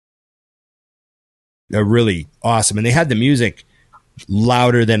really awesome. And they had the music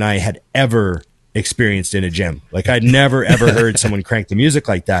louder than I had ever experienced in a gym. Like I'd never ever heard someone crank the music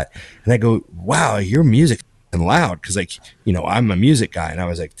like that. And I go, wow, your music is loud. Cause like, you know, I'm a music guy. And I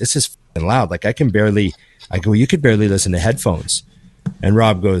was like, this is loud. Like I go, you could barely listen to headphones. And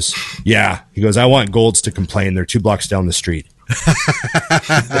Rob goes, yeah. He goes, I want Golds to complain. They're 2 blocks down the street.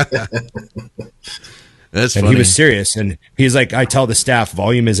 That's and funny. He was serious. And he's like, I tell the staff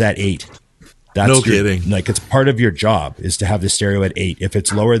volume is at 8. That's no kidding. Like it's part of your job is to have the stereo at 8. If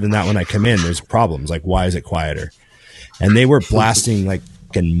it's lower than that when I come in, there's problems. Like why is it quieter? And they were blasting like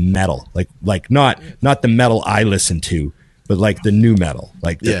fucking metal, like not the metal I listen to, but like the new metal.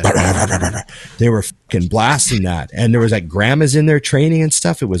 Like they were fucking blasting that, and there was like grandmas in there training and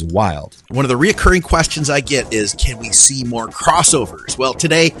stuff. It was wild. One of the reoccurring questions I get is, can we see more crossovers? Well,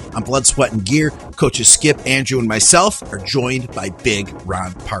 today on Blood, Sweat, and Gear, coaches Skip, Andrew, and myself are joined by Big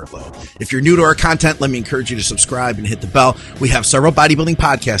Ron Partlow. If you're new to our content, let me encourage you to subscribe and hit the bell. We have several bodybuilding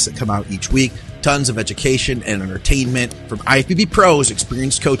podcasts that come out each week. Tons of education and entertainment from IFBB pros,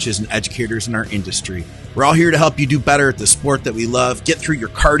 experienced coaches, and educators in our industry. We're all here to help you do better at the sport that we love, get through your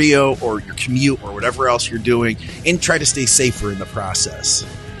cardio or your commute or whatever else you're doing, and try to stay safer in the process.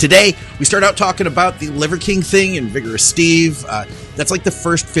 Today, we start out talking about the Liver King thing and Vigorous Steve. That's like the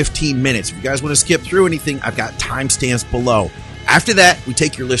first 15 minutes. If you guys want to skip through anything, I've got timestamps below. After that, we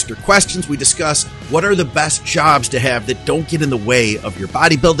take your listener questions. We discuss what are the best jobs to have that don't get in the way of your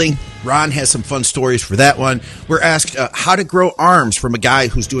bodybuilding. Ron has some fun stories for that one. We're asked how to grow arms from a guy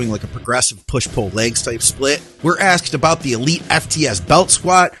who's doing like a progressive push-pull legs type split. We're asked about the Elite FTS belt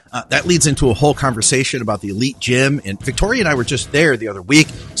squat. That leads into a whole conversation about the Elite Gym. And Victoria and I were just there the other week,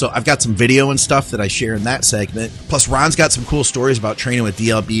 so I've got some video and stuff that I share in that segment. Plus, Ron's got some cool stories about training with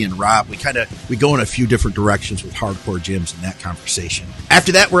DLB and Rob. We go in a few different directions with hardcore gyms in that conversation.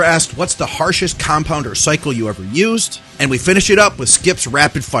 After that, we're asked, what's the harshest compound or cycle you ever used? And we finish it up with Skip's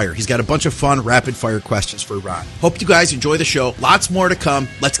Rapid Fire. He's got a bunch of fun rapid fire questions for Ron. Hope you guys enjoy the show. Lots more to come.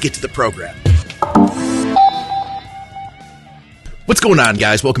 Let's get to the program. What's going on,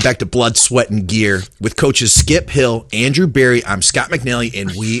 guys? Welcome back to Blood, Sweat, and Gear with coaches Skip Hill, Andrew Barry. I'm Scott McNally,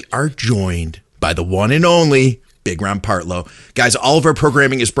 and we are joined by the one and only Big Ron Partlow. Guys, all of our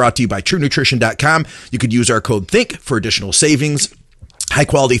programming is brought to you by TrueNutrition.com. You could use our code THINK for additional savings.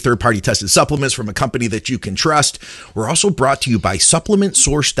 High-quality third-party tested supplements from a company that you can trust. We're also brought to you by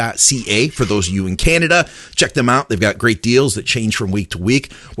SupplementSource.ca for those of you in Canada. Check them out. They've got great deals that change from week to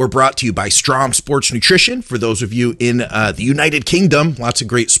week. We're brought to you by Strom Sports Nutrition for those of you in the United Kingdom. Lots of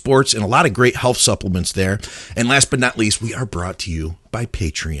great sports and a lot of great health supplements there. And last but not least, we are brought to you by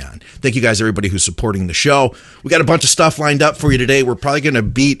Patreon. Thank you guys, everybody who's supporting the show. We got a bunch of stuff lined up for you today. We're probably going to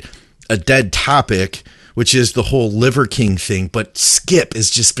beat a dead topic, which is the whole Liver King thing. But Skip has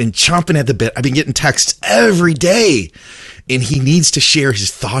just been chomping at the bit. I've been getting texts every day, and he needs to share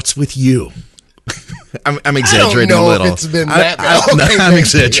his thoughts with you. I'm exaggerating a little. It's been that I'm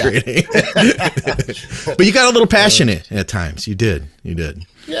exaggerating. But you got a little passionate at times. You did.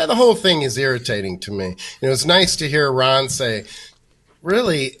 Yeah, the whole thing is irritating to me. It's nice to hear Ron say,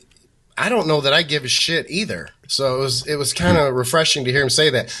 really, I don't know that I give a shit either. So it was kind of refreshing to hear him say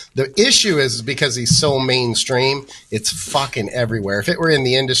that. The issue is because he's so mainstream, it's fucking everywhere. If it were in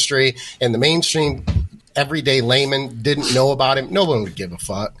the industry and the mainstream everyday layman didn't know about him, no one would give a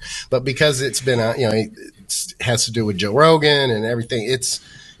fuck. But because it's been it has to do with Joe Rogan and everything, it's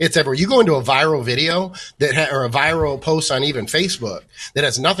everywhere. You go into a viral video or a viral post on even Facebook that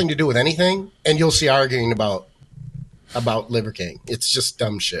has nothing to do with anything, and you'll see arguing about Liver King. It's just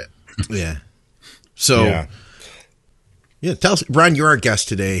dumb shit. Yeah. So, yeah, tell us, Ron, you're our guest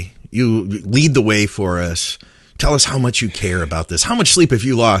today. You lead the way for us. Tell us how much you care about this. How much sleep have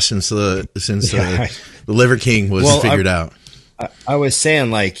you lost since the Liver King was figured out? I was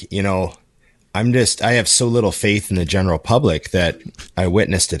saying, I have so little faith in the general public that I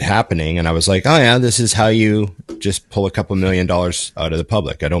witnessed it happening, and I was like, oh yeah, this is how you just pull a couple $1 million out of the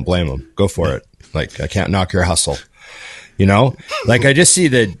public. I don't blame them. Go for it. Like, I can't knock your hustle. Like I just see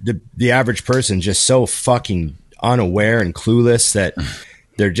the average person just so fucking unaware and clueless that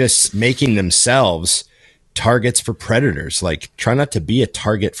they're just making themselves targets for predators. Like, try not to be a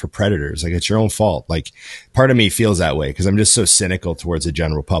target for predators. Like, it's your own fault. Like, part of me feels that way because I'm just so cynical towards the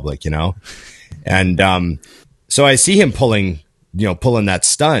general public, And so I see him pulling that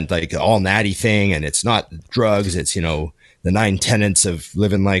stunt, like all natty thing, and it's not drugs. It's, the 9 tenets of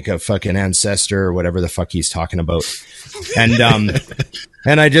living like a fucking ancestor or whatever the fuck he's talking about.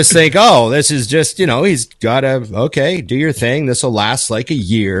 And I just think, oh, this is just, he's got to, do your thing. This will last like a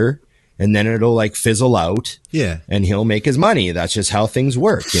year and then it'll like fizzle out. Yeah. And he'll make his money. That's just how things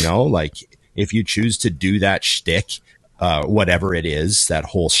work, like if you choose to do that shtick, whatever it is, that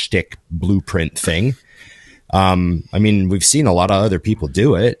whole shtick blueprint thing. I mean, we've seen a lot of other people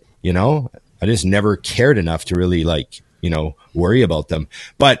do it, you know. I just never cared enough to really like, you know, worry about them.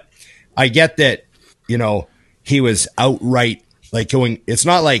 But I get that, you know, he was outright like going, it's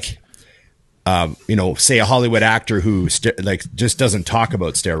not like, you know, say a Hollywood actor who like just doesn't talk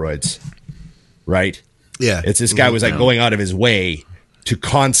about steroids, right? Yeah. It's this guy was like going out of his way to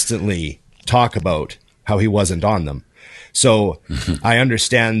constantly talk about how he wasn't on them. So I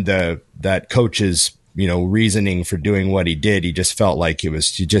understand that coach's, you know, reasoning for doing what he did. He just felt like he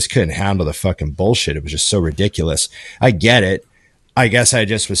just couldn't handle the fucking bullshit. It was just so ridiculous. I get it. I guess I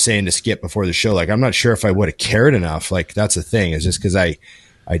just was saying to Skip before the show, like, I'm not sure if I would have cared enough. Like, that's the thing, is just because I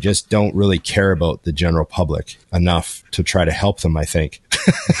just don't really care about the general public enough to try to help them, I think.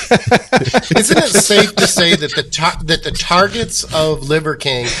 Isn't it safe to say that the targets of Liver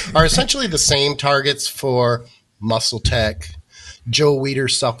King are essentially the same targets for Muscle Tech, Joe Weider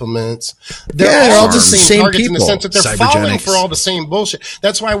supplements? They're all the same targets in the sense that they're falling for all the same bullshit.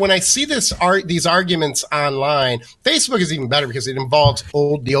 That's why when I see these arguments online, Facebook is even better because it involves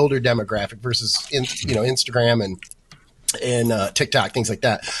the older demographic versus Instagram and TikTok, things like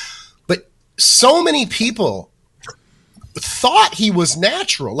that. But so many people thought he was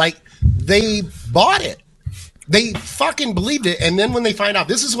natural. Like, they bought it. They fucking believed it. And then when they find out,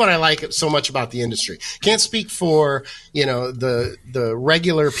 this is what I like so much about the industry. Can't speak for, you know, the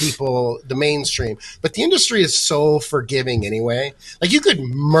regular people, the mainstream, but the industry is so forgiving anyway. Like, you could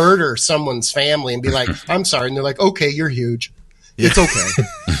murder someone's family and be like, I'm sorry. And they're like, okay, you're huge. It's okay.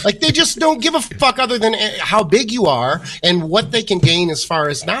 Like, they just don't give a fuck other than how big you are and what they can gain as far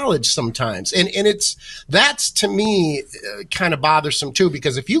as knowledge sometimes. And that's to me kind of bothersome too,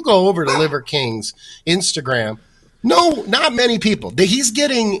 because if you go over to Liver King's Instagram, no, not many people. He's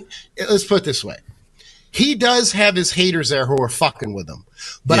getting, let's put it this way. He does have his haters there who are fucking with him.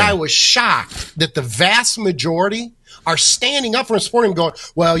 But I was shocked that the vast majority are standing up for him, supporting him, going,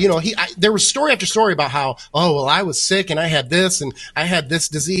 well, you know, there was story after story about how, oh, well, I was sick and I had this and I had this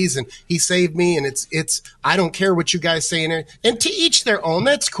disease and he saved me, and it's I don't care what you guys say. And to each their own,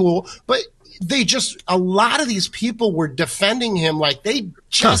 that's cool. But a lot of these people were defending him like they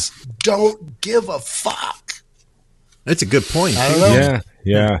just don't give a fuck. That's a good point. I don't know.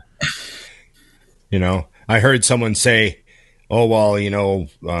 Yeah. You know, I heard someone say, oh, well, you know,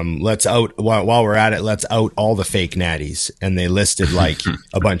 while we're at it, let's out all the fake natties. And they listed like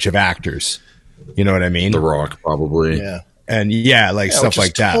a bunch of actors. You know what I mean? The Rock, probably. Yeah. And stuff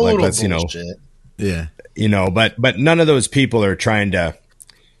like that. Like, let's, bullshit. You know, but none of those people are trying to,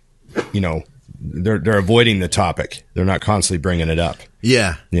 you know, they're avoiding the topic. They're not constantly bringing it up.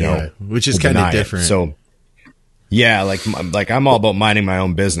 Yeah. You know, which is kind of different. So, yeah, like I'm all about minding my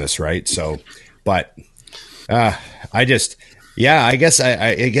own business, right? So, but I guess I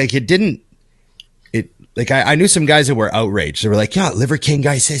knew some guys that were outraged. They were like, yeah, Liver King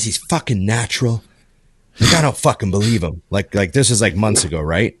guy says he's fucking natural. Like, I don't fucking believe him. Like this is like months ago,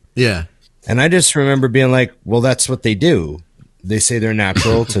 right? Yeah. And I just remember being like, well, that's what they do. They say they're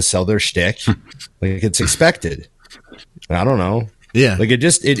natural to sell their shtick. Like, it's expected. I don't know. Yeah. Like,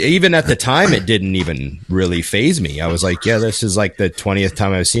 even at the time, it didn't even really faze me. I was like, yeah, this is like the 20th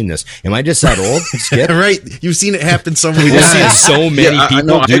time I've seen this. Am I just that old? Skip? Right. You've seen it happen so many times. We've seen so many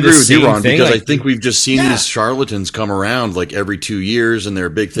people do the same thing. Because I think we've just seen these charlatans come around like every 2 years, and they're a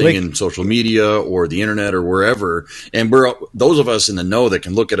big thing in social media or the internet or wherever. And we're those of us in the know that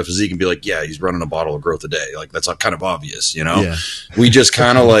can look at a physique and be like, yeah, he's running a bottle of growth a day. Like, that's kind of obvious, you know? Yeah. We just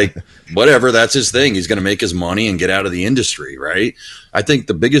kind of like, whatever, that's his thing. He's going to make his money and get out of the industry, right? I think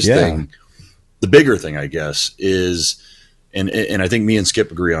the biggest thing, the bigger thing, I guess, is, and I think me and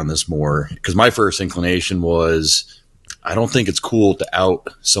Skip agree on this more, because my first inclination was, I don't think it's cool to out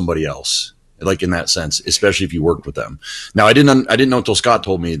somebody else, like in that sense, especially if you worked with them. Now, I didn't know until Scott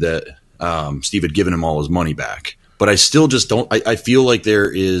told me that Steve had given him all his money back, but I still just don't. I feel like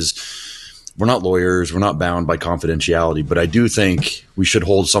we're not lawyers, we're not bound by confidentiality, but I do think we should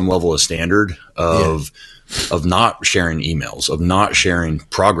hold some level of standard of not sharing emails, of not sharing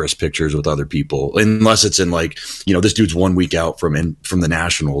progress pictures with other people, unless it's in like, you know, this dude's 1 week out from the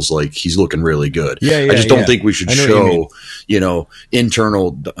Nationals, like he's looking really good. I just don't think we should show, you know,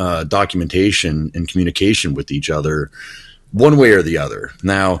 internal documentation and communication with each other one way or the other.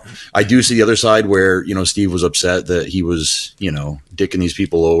 Now, I do see the other side where, you know, Steve was upset that he was, you know, dicking these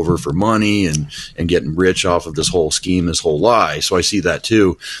people over for money and getting rich off of this whole scheme, this whole lie. So I see that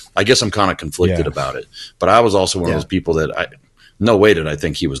too. I guess I'm kind of conflicted about it. But I was also one of those people that no way did I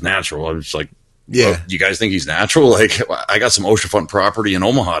think he was natural. I was like, Yeah. You guys think he's natural? Like, I got some oceanfront property in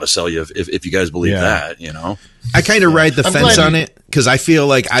Omaha to sell you if you guys believe that, you know? I kind of ride the fence on it because I feel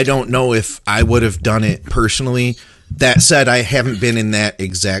like I don't know if I would have done it personally. That said, I haven't been in that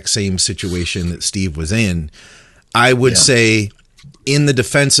exact same situation that Steve was in. I would say in the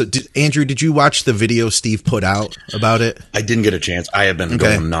defense of Andrew, did you watch the video Steve put out about it? I didn't get a chance. I have been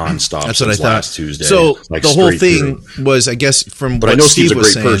going nonstop. That's what I thought. Last Tuesday. So the whole thing was, I guess, from but what I know Steve Steve's a was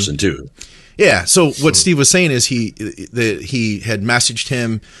great saying, person too. Yeah. So what Steve was saying is he had messaged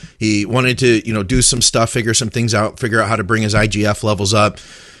him. He wanted to, do some stuff, figure some things out, figure out how to bring his IGF levels up.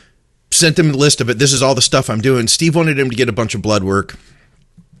 Sent him a list of it. This is all the stuff I'm doing. Steve wanted him to get a bunch of blood work.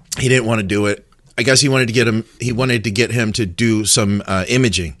 He didn't want to do it. I guess he wanted to get him to do some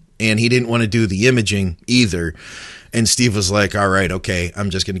imaging, and he didn't want to do the imaging either. And Steve was like, all right, okay,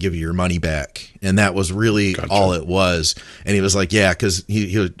 I'm just going to give you your money back. And that was really all it was. And he was like, yeah, because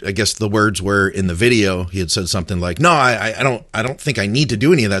I guess the words were in the video. He had said something like, no, I don't think I need to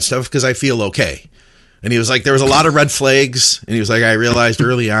do any of that stuff because I feel okay. And he was like, there was a lot of red flags. And he was like, I realized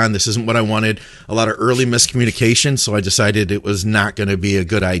early on this isn't what I wanted. A lot of early miscommunication. So I decided it was not going to be a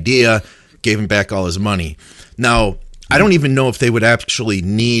good idea. Gave him back all his money. Now, I don't even know if they would actually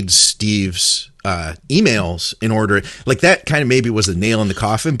need Steve's emails in order. Like that kind of maybe was a nail in the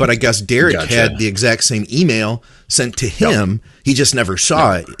coffin. But I guess Derek had the exact same email sent to him. Yep. He just never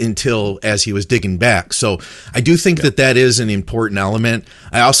saw it until as he was digging back. So I do think that is an important element.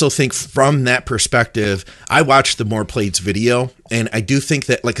 I also think from that perspective, I watched the More Plates video, and I do think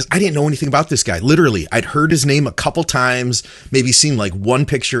that, like, 'cause I didn't know anything about this guy. Literally, I'd heard his name a couple times, maybe seen like one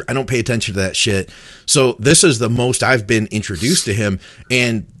picture. I don't pay attention to that shit. So this is the most I've been introduced to him.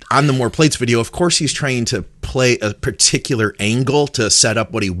 And on the More Plates video, of course, he's trying to play a particular angle to set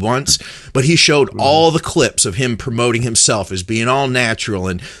up what he wants, but he showed all the clips of him promoting himself as being all natural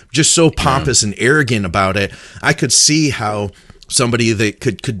and just so pompous and arrogant about it. I could see how somebody that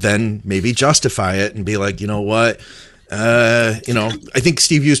could then maybe justify it and be like, you know what? I think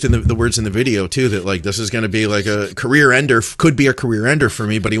Steve used in the words in the video too, that like, this is going to be like a career ender, could be a career ender for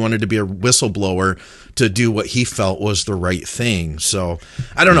me, but he wanted to be a whistleblower to do what he felt was the right thing. So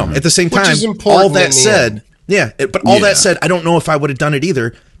I don't know. At the same time, all that said, that said, I don't know if I would have done it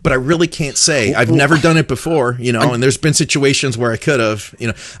either, but I really can't say. I've never done it before, and there's been situations where I could have,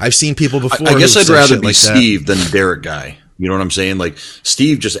 I've seen people before. I guess I'd rather be Steve than Derek guy. You know what I'm saying? Like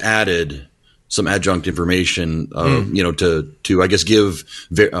Steve just added some adjunct information, to I guess give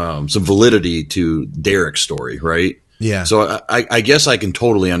some validity to Derek's story, right? Yeah. So I guess I can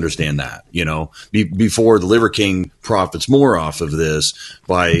totally understand that. Before the Liver King profits more off of this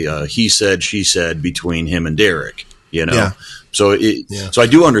by he said, she said between him and Derek. Yeah. So so I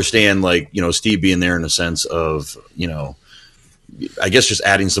do understand, like, Steve being there in a sense of I guess just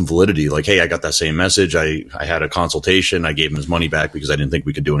adding some validity, like, hey, I got that same message. I had a consultation. I gave him his money back because I didn't think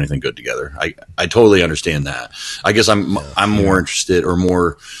we could do anything good together. I totally understand that. I guess I'm more interested or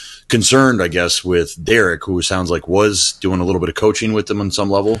more concerned, I guess, with Derek, who sounds like was doing a little bit of coaching with him on some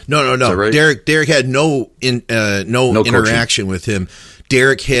level. No. Right? Derek had no interaction with him.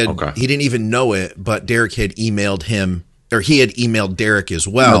 Derek had, he didn't even know it, but Derek had emailed him. Or he had emailed Derek as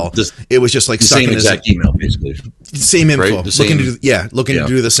well. It was just like the same exact email, basically. Same info. Right? Looking to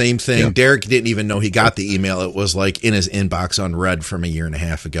do the same thing. Yeah. Derek didn't even know he got the email. It was like in his inbox unread from a year and a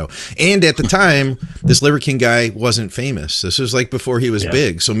half ago. And at the time, this Liver King guy wasn't famous. This was like before he was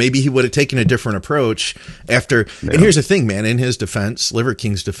big. So maybe he would have taken a different approach after. Yeah. And here's the thing, man. In his defense, Liver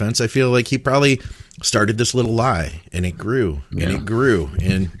King's defense, I feel like he probably started this little lie, and it grew, and it grew.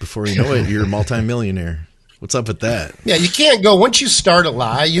 And before you know it, you're a multimillionaire. What's up with that? Yeah, you can't go. Once you start a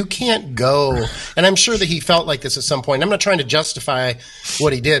lie, you can't go. And I'm sure that he felt like this at some point. I'm not trying to justify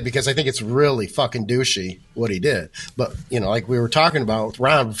what he did because I think it's really fucking douchey what he did. But, like we were talking about with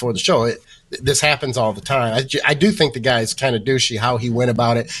Ron before the show, this happens all the time. I do think the guy's kind of douchey how he went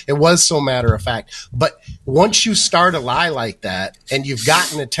about it. It was so matter of fact. But once you start a lie like that and you've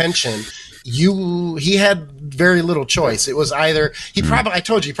gotten attention, he had very little choice. It was either I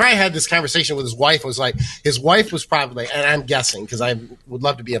told you, he probably had this conversation with his wife. It was like his wife was probably, and I'm guessing because I would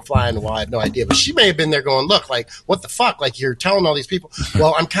love to be a fly on the wall. I have no idea, but she may have been there going, look, like, what the fuck? Like, you're telling all these people,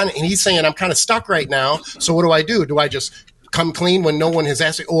 well, and he's saying, I'm kind of stuck right now. So what do I do? Do I just come clean when no one has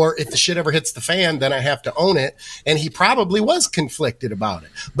asked me? Or if the shit ever hits the fan, then I have to own it. And he probably was conflicted about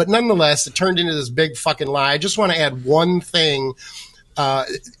it. But nonetheless, it turned into this big fucking lie. I just want to add one thing,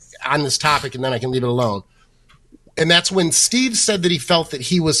 on this topic, and then I can leave it alone. And that's when Steve said that he felt that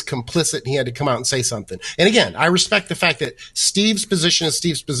he was complicit and he had to come out and say something. And again, I respect the fact that Steve's position is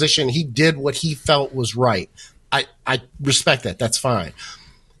Steve's position. He did what he felt was right. I respect that. That's fine.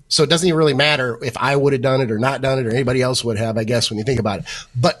 So it doesn't even really matter if I would have done it or not done it or anybody else would have, I guess, when you think about it.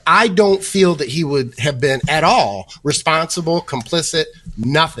 But I don't feel that he would have been at all responsible, complicit,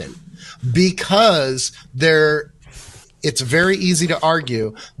 nothing. Because it's very easy to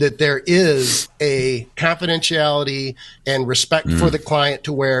argue that there is a confidentiality and respect for the client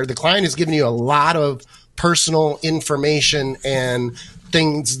to where the client is giving you a lot of personal information and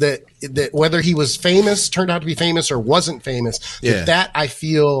things that whether he was famous, turned out to be famous, or wasn't famous, that I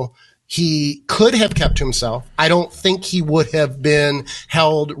feel he could have kept to himself. I don't think he would have been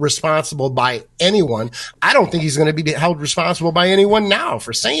held responsible by anyone. I don't think he's going to be held responsible by anyone now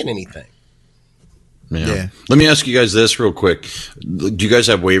for saying anything. Yeah. Let me ask you guys this real quick. Do you guys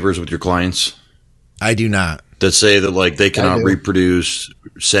have waivers with your clients? I do not. That say that like they cannot reproduce,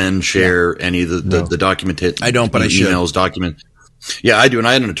 send, share any of the document. I don't, but I should. Emails, document. Yeah, I do. And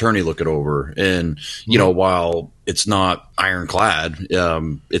I had an attorney look it over. And, you know, while it's not ironclad,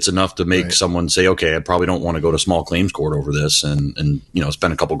 it's enough to make someone say, okay, I probably don't want to go to small claims court over this and you know,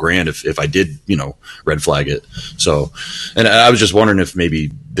 spend a couple grand if I did, you know, red flag it. So, and I was just wondering if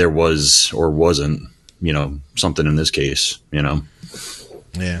maybe there was or wasn't, you know, something in this case, you know.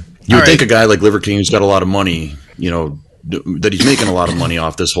 Yeah. You would think a guy like Liver King who's got a lot of money, you know, that he's making a lot of money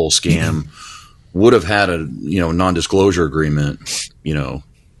off this whole scam would have had a, you know, non-disclosure agreement, you know.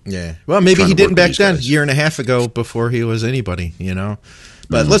 Yeah. Well, maybe he didn't back then, a year and a half ago before he was anybody, you know.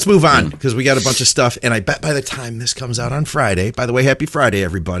 But let's move on because we got a bunch of stuff. And I bet by the time this comes out on Friday, by the way, happy Friday,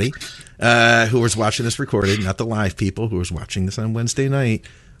 everybody who was watching this recorded, not the live people who was watching this on Wednesday night.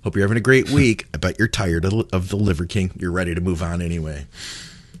 Hope you're having a great week. I bet you're tired of the Liver King. You're ready to move on anyway.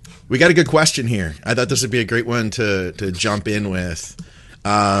 We got a good question here. I thought this would be a great one to jump in with.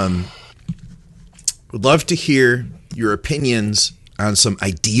 Would love to hear your opinions on some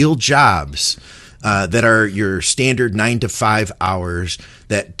ideal jobs that are your standard 9 to 5 hours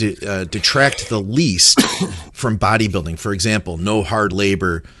that detract the least from bodybuilding. For example, no hard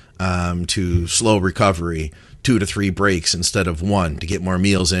labor to slow recovery, 2 to 3 breaks instead of 1 to get more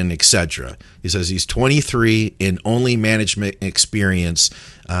meals in, etc. He says he's 23 and only management experience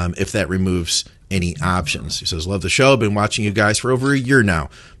if that removes any options. He says, love the show. Been watching you guys for over a year now.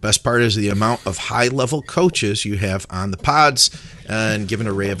 Best part is the amount of high-level coaches you have on the pods and give an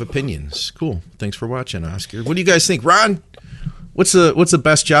array of opinions. Cool. Thanks for watching, Oscar. What do you guys think? Ron, what's the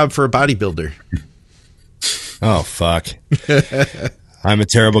best job for a bodybuilder? Oh, fuck. I'm a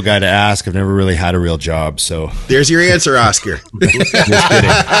terrible guy to ask. I've never really had a real job, so. There's your answer, Oscar. Just kidding.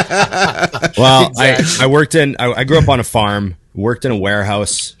 Well, exactly. I grew up on a farm, worked in a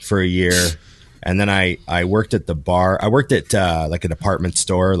warehouse for a year, and then I worked at the bar. I worked at like a department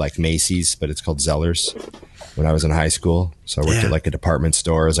store, like Macy's, but it's called Zellers when I was in high school. So I worked at like a department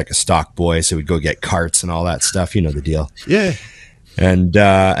store. I was like a stock boy, so we'd go get carts and all that stuff. You know the deal. Yeah. And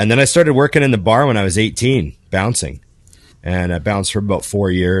then I started working in the bar when I was 18, bouncing. And I bounced for about 4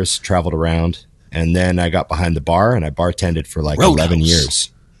 years, traveled around. And then I got behind the bar and I bartended for like Roadhouse. 11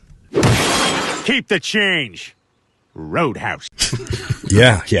 years. Keep the change. Roadhouse.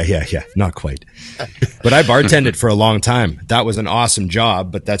 Yeah. Not quite. But I bartended for a long time. That was an awesome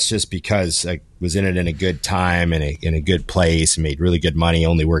job, but that's just because I was in it in a good time and in a good place and made really good money,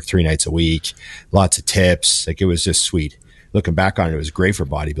 only worked 3 nights a week, lots of tips. Like it was just sweet. Looking back on it, it was great for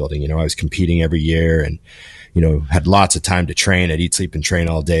bodybuilding. You know, I was competing every year and, you know, had lots of time to train. I'd eat, sleep, and train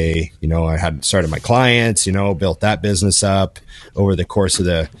all day. You know, I had started my clients, you know, built that business up over the course of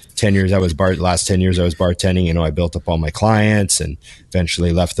the 10 years last 10 years I was bartending. You know, I built up all my clients and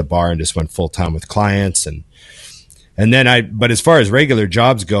eventually left the bar and just went full time with clients. And but as far as regular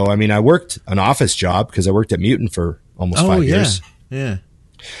jobs go, I mean, I worked an office job because I worked at Mutant for almost 5 years. Yeah.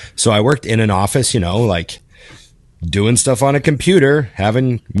 So I worked in an office, you know, like doing stuff on a computer,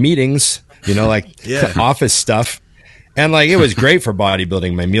 having meetings, you know, like office stuff. And like, it was great for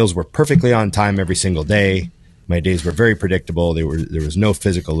bodybuilding. My meals were perfectly on time every single day. My days were very predictable. There was no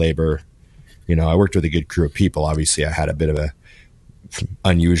physical labor. You know, I worked with a good crew of people. Obviously I had a bit of a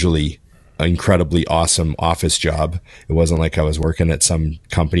incredibly awesome office job. It wasn't like I was working at some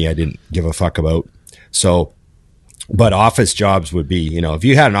company I didn't give a fuck about. So, but office jobs would be, you know, if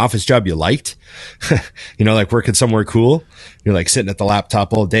you had an office job you liked, you know, like working somewhere cool, you're like sitting at the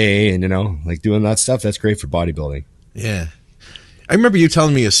laptop all day and, you know, like doing that stuff. That's great for bodybuilding. Yeah. I remember you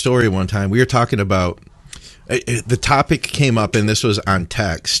telling me a story one time. We were talking about, the topic came up and this was on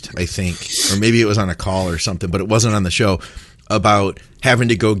text, I think, or maybe it was on a call or something, but it wasn't on the show, about having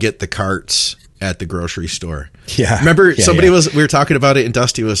to go get the carts at the grocery store. Yeah. Remember we were talking about it and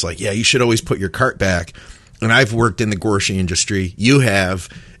Dusty was like, yeah, you should always put your cart back. And I've worked in the grocery industry. You have.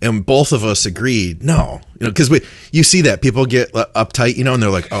 And both of us agreed, no, because you see that people get uptight, and they're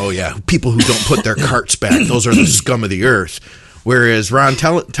like, oh yeah, people who don't put their carts back, those are the scum of the earth. Whereas Ron,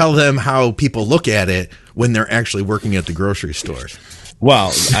 tell them how people look at it when they're actually working at the grocery stores.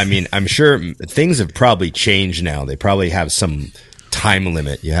 Well, I mean, I'm sure things have probably changed now. They probably have some time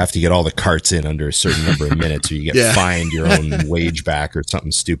limit. You have to get all the carts in under a certain number of minutes or you get fined your own wage back or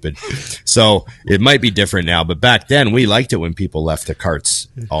something stupid. So it might be different now, but back then we liked it when people left the carts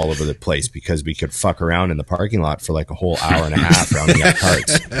all over the place because we could fuck around in the parking lot for like a whole hour and a half rounding up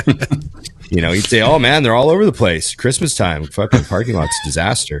carts. You'd say, oh man, they're all over the place. Christmas time, fucking parking lot's a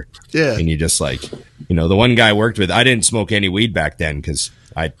disaster. Yeah. And you just like, the one guy I worked with, I didn't smoke any weed back then because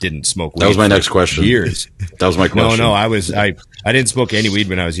I didn't smoke weed. That was my next question. Years. That was my question. No, I didn't smoke any weed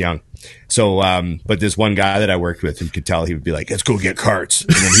when I was young. So, but this one guy that I worked with, you could tell he would be like, let's go get carts.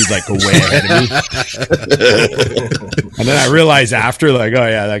 And then he'd like go way ahead of me. And then I realized after like, oh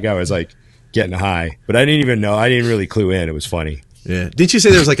yeah, that guy was like getting high, but I didn't even know. I didn't really clue in. It was funny. Yeah. Didn't you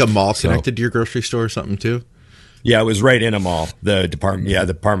say there was like a mall connected to your grocery store or something too? Yeah, it was right in a mall. The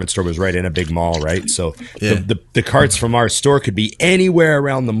department store was right in a big mall, right? So the carts from our store could be anywhere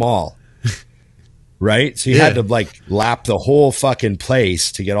around the mall, right? So you had to like lap the whole fucking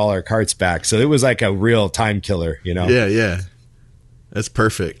place to get all our carts back. So it was like a real time killer, Yeah, yeah. That's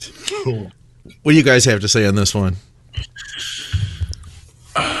perfect. What do you guys have to say on this one?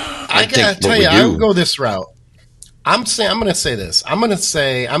 I gotta tell you, I would go this route. I'm going to say this. I'm going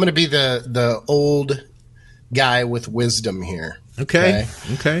to be the old guy with wisdom here. Okay.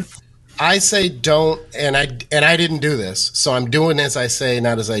 I say don't, and I didn't do this, so I'm doing as I say,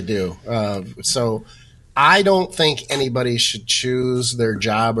 not as I do. So I don't think anybody should choose their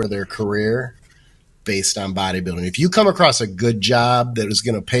job or their career based on bodybuilding. If you come across a good job that is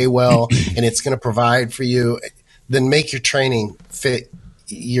going to pay well and it's going to provide for you, then make your training fit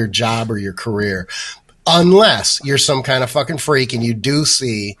your job or your career. Unless you're some kind of fucking freak and you do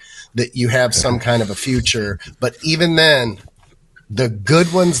see that you have some kind of a future. But even then, the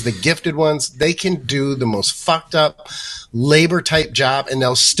good ones, the gifted ones, they can do the most fucked up labor type job and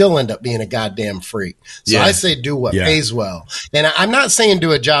they'll still end up being a goddamn freak. So I say do what pays well. And I'm not saying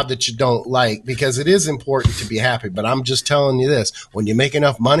do a job that you don't like because it is important to be happy. But I'm just telling you this, when you make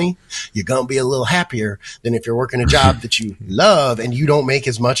enough money, you're going to be a little happier than if you're working a job that you love and you don't make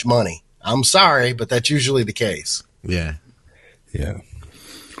as much money. I'm sorry, but that's usually the case. Yeah. Yeah.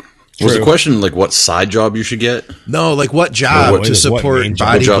 Was the question like what side job you should get? No, like what job to support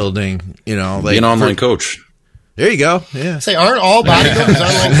bodybuilding, like an online coach. There you go. Yeah. Say, aren't all bodybuilders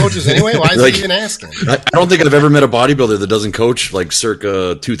online coaches anyway? Why is he even asking? I don't think I've ever met a bodybuilder that doesn't coach like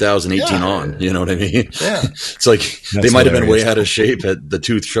circa 2018 on. You know what I mean? Yeah. It's like they might have been way out of shape at the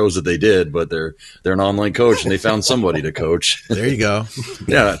two shows that they did, but they're an online coach and they found somebody to coach. There you go.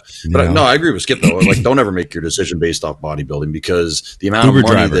 Yeah. But no, I agree with Skip though. Like, don't ever make your decision based off bodybuilding because the amount of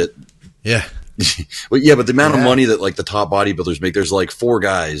money that. Yeah. But the amount of money that like the top bodybuilders make, there's like 4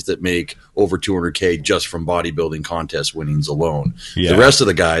 guys that make over $200K just from bodybuilding contest winnings alone. Yeah. The rest of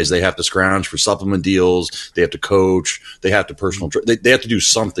the guys, they have to scrounge for supplement deals. They have to coach. They have to they have to do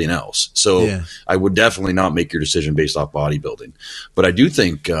something else. So I would definitely not make your decision based off bodybuilding. But I do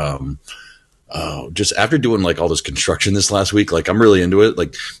think, just after doing like all this construction this last week, like I'm really into it.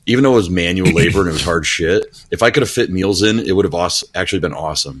 Like even though it was manual labor and it was hard shit, if I could have fit meals in, it would have actually been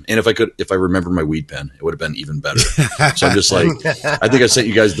awesome. And if I remembered my weed pen, it would have been even better. So I'm just like, I think I sent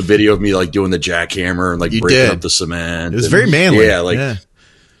you guys the video of me like doing the jackhammer and like breaking up the cement. It was very manly. Yeah.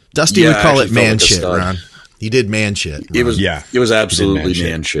 Dusty would call it man shit, Ron. You did man shit. Ron. It was absolutely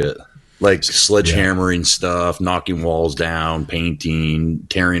man shit. Like sledgehammering stuff, knocking walls down, painting,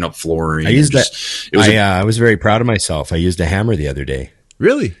 tearing up flooring. I used that. I was very proud of myself. I used a hammer the other day.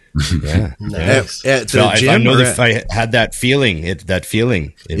 Really? Yeah. Nice. At the gym? If I had that feeling,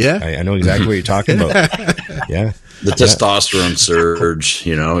 I know exactly what you're talking about. Yeah. The testosterone surge,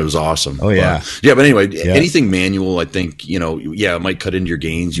 it was awesome. Oh, yeah. But anyway, anything manual, I think, it might cut into your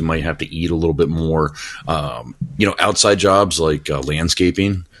gains. You might have to eat a little bit more. Outside jobs like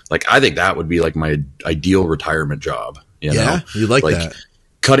landscaping. Like, I think that would be like my ideal retirement job. You like that.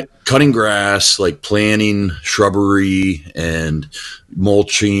 Cutting grass, like planting shrubbery and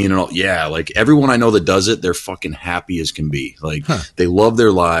mulching and all. Yeah, like everyone I know that does it, they're fucking happy as can be. Like they love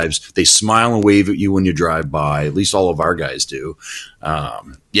their lives. They smile and wave at you when you drive by. At least all of our guys do.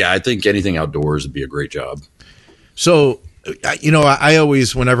 I think anything outdoors would be a great job. So, I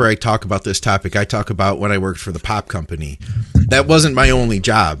always, whenever I talk about this topic, I talk about when I worked for the pop company. That wasn't my only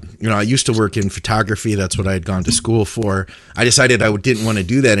job. I used to work in photography. That's what I had gone to school for. I decided I didn't want to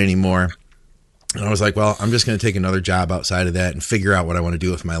do that anymore. And I was like, well, I'm just going to take another job outside of that and figure out what I want to do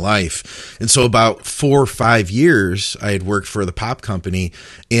with my life. And so about 4 or 5 years, I had worked for the pop company,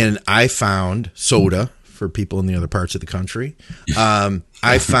 and I found soda for people in the other parts of the country.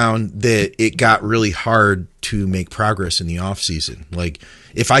 I found that it got really hard to make progress in the off season. Like,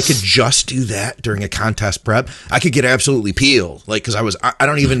 if I could just do that during a contest prep, I could get absolutely peeled. Like, cause I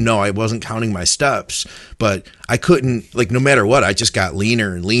don't even know, I wasn't counting my steps, but I couldn't, like, no matter what, I just got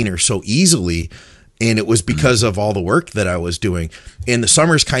leaner and leaner so easily. And it was because of all the work that I was doing. And the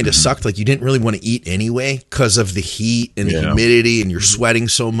summers kind of sucked. Like, you didn't really want to eat anyway because of the heat and the humidity, and you're sweating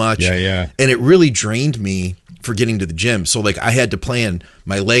so much. Yeah. And it really drained me for getting to the gym. So like, I had to plan,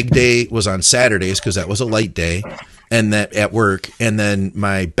 my leg day was on Saturdays because that was a light day, and that at work. And then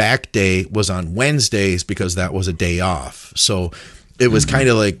my back day was on Wednesdays because that was a day off. So it was kind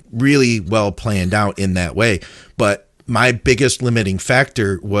of like really well planned out in that way. But my biggest limiting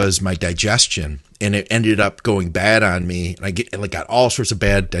factor was my digestion, and it ended up going bad on me. And I got all sorts of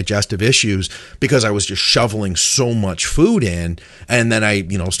bad digestive issues because I was just shoveling so much food in. And then I,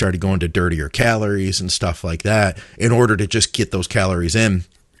 started going to dirtier calories and stuff like that in order to just get those calories in.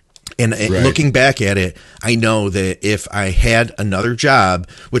 And looking back at it, I know that if I had another job,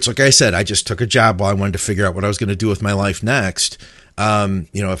 which, like I said, I just took a job while I wanted to figure out what I was going to do with my life next.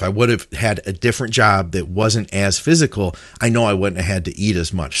 If I would have had a different job that wasn't as physical, I know I wouldn't have had to eat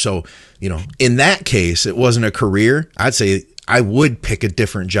as much. So, in that case, it wasn't a career. I'd say I would pick a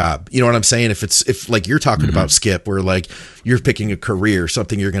different job. You know what I'm saying? If like you're talking about, Skip, where like you're picking a career,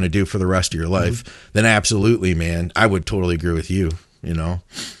 something you're going to do for the rest of your life, then absolutely, man, I would totally agree with you.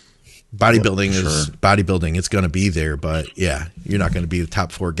 Bodybuilding is bodybuilding. It's going to be there, but yeah, you're not going to be the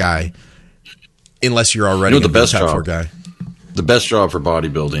top 4 guy unless you're already the best top job. 4 guy. The best job for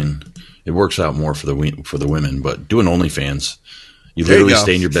bodybuilding, it works out more for the women, but doing OnlyFans, you literally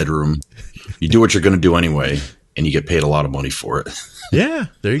stay in your bedroom, you do what you're going to do anyway, and you get paid a lot of money for it. Yeah,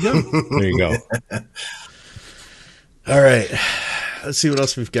 there you go. There you go. All right, let's see what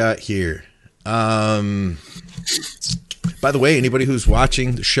else we've got here. By the way, anybody who's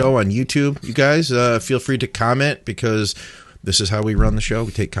watching the show on YouTube, you guys feel free to comment, because this is how we run the show.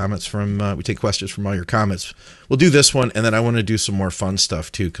 We take comments we take questions from all your comments. We'll do this one, and then I want to do some more fun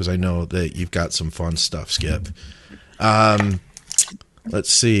stuff too, because I know that you've got some fun stuff, Skip.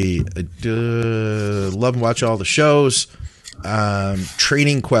 Let's see. I love and watch all the shows.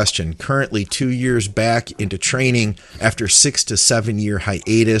 Training question. Currently 2 years back into training after 6 to 7 year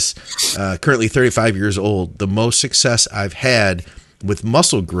hiatus. Currently 35 years old. The most success I've had with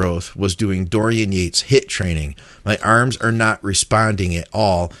muscle growth was doing Dorian Yates HIIT training. My arms are not responding at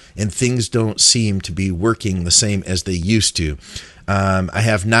all, and things don't seem to be working the same as they used to. I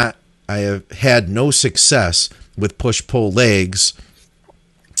have had no success with push-pull legs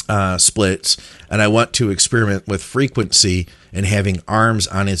splits, and I want to experiment with frequency and having arms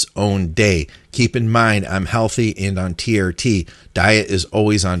on its own day. Keep in mind, I'm healthy and on TRT. Diet is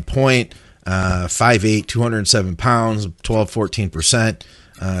always on point. 5'8", 207 pounds, 12-14%.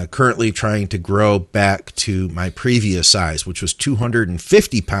 Currently trying to grow back to my previous size, which was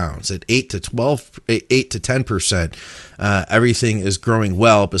 250 pounds at 8 to 10%. Everything is growing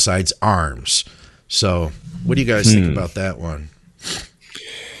well besides arms. So what do you guys think about that one?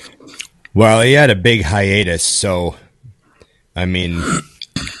 Well, he had a big hiatus, so I mean,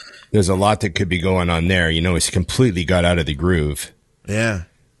 there's a lot that could be going on there. He's completely got out of the groove. Yeah.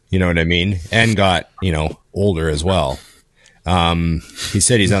 You know what I mean? And got, older as well. He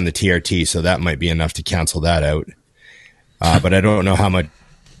said he's on the TRT, so that might be enough to cancel that out. But I don't know how much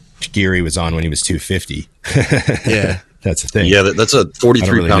gear he was on when he was 250. Yeah. That's the thing. Yeah, that's a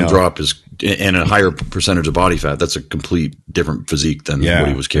 43-pound drop and a higher percentage of body fat. That's a complete different physique than what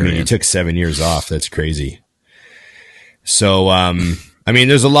he was carrying. He took 7 years off. That's crazy. So,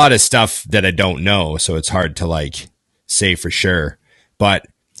 there's a lot of stuff that I don't know, so it's hard to say for sure. But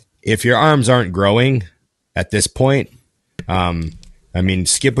if your arms aren't growing at this point,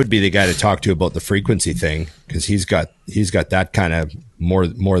 Skip would be the guy to talk to about the frequency thing, because he's got that kind of more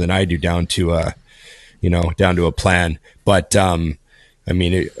than I do down to a plan. But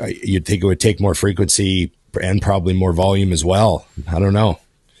you'd think it would take more frequency and probably more volume as well. I don't know.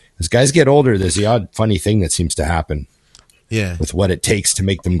 As guys get older, there's the odd funny thing that seems to happen. Yeah, with what it takes to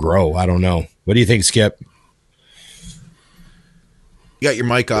make them grow. I don't know. What do you think, Skip? You got your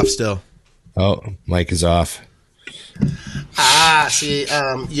mic off still. Oh, mic is off. See,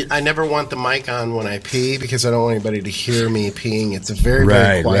 I never want the mic on when I pee because I don't want anybody to hear me peeing. It's a very,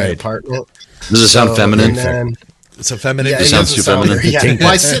 very quiet apartment. Does it sound feminine? It's effeminate. Yeah, It it sounds doesn't too feminine. very- yeah.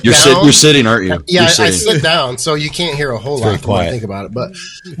 Well, I sit You're, down. you're sitting, aren't you? Yeah, You're I sitting. sit down, so you can't hear a whole very lot when I quiet. think about it. But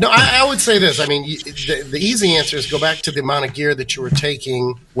no, I would say this. I mean, the easy answer is go back to the amount of gear that you were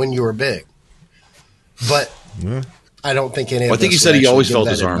taking when you were big. But I don't think any of Well, I think he us said would he always actually felt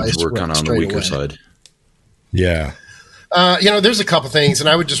give his that arms advice were kind of on the straight weaker away. side. Yeah. There's a couple things, and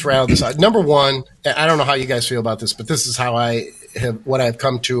I would just rattle this out. Number one, I don't know how you guys feel about this, but this is how what I've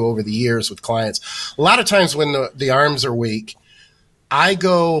come to over the years with clients. A lot of times when the arms are weak, I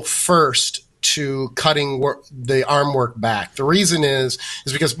go first to cutting the arm work back. The reason is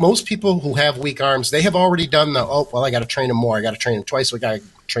because most people who have weak arms, they have already done I got to train them more. I got to train them twice a week. I got to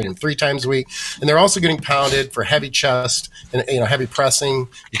train them 3 times a week. And they're also getting pounded for heavy chest and heavy pressing.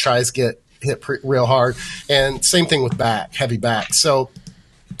 Your tries get hit real hard. And same thing with heavy back. So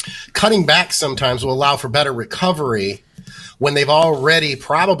cutting back sometimes will allow for better recovery when they've already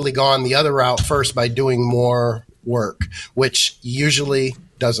probably gone the other route first by doing more work, which usually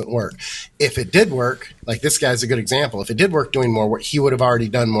doesn't work. If it did work, like this guy's a good example, if it did work doing more work, he would have already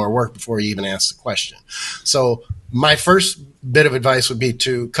done more work before he even asked the question. So my first bit of advice would be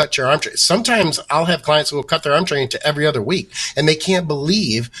to cut your arm training. Sometimes I'll have clients who will cut their arm training to every other week, and they can't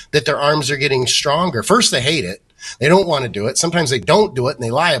believe that their arms are getting stronger. First, they hate it. They don't want to do it. Sometimes they don't do it, and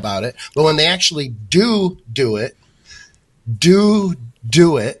they lie about it. But when they actually do it,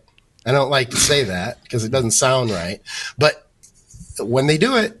 I don't like to say that because it doesn't sound right. But when they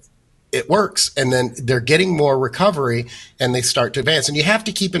do it, it works. And then they're getting more recovery and they start to advance. And you have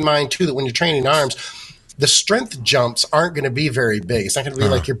to keep in mind, too, that when you're training arms, the strength jumps aren't going to be very big. It's not going to be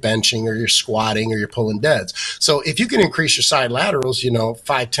like you're benching or you're squatting or you're pulling deads. So if you can increase your side laterals,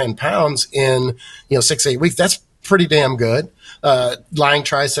 5-10 pounds in 6-8 weeks, that's pretty damn good. Lying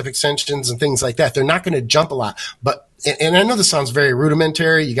tricep extensions and things like that. They're not going to jump a lot. And I know this sounds very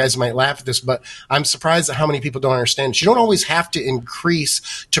rudimentary. You guys might laugh at this, but I'm surprised at how many people don't understand. You don't always have to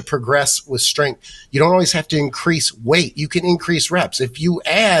increase to progress with strength. You don't always have to increase weight. You can increase reps. If you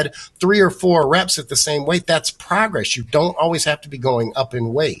add 3 or 4 reps at the same weight, that's progress. You don't always have to be going up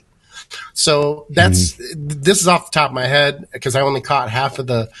in weight. So this is off the top of my head because I only caught half of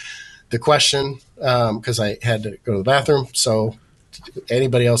the question because I had to go to the bathroom. So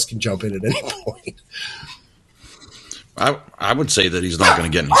anybody else can jump in at any point. I would say that he's not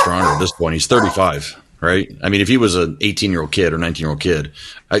going to get any stronger at this point. He's 35, right? I mean, if he was an 18-year-old kid or 19-year-old kid,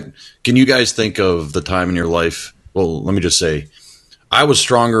 can you guys think of the time in your life? Well, let me just say, I was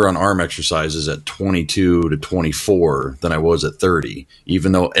stronger on arm exercises at 22 to 24 than I was at 30,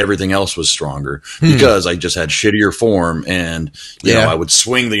 even though everything else was stronger because I just had shittier form and, you know, I would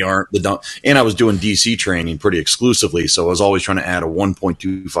swing the arm, and I was doing DC training pretty exclusively. So I was always trying to add a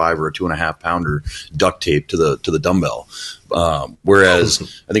 1.25 or a 2.5 pounder duct tape to the dumbbell. Whereas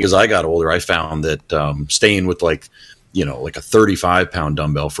I think as I got older, I found that, staying with like a 35-pound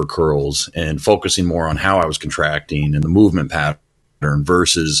dumbbell for curls and focusing more on how I was contracting and the movement pattern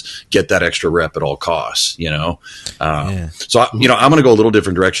versus get that extra rep at all costs, So, I'm going to go a little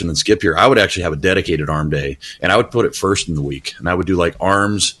different direction than Skip here. I would actually have a dedicated arm day and I would put it first in the week and I would do like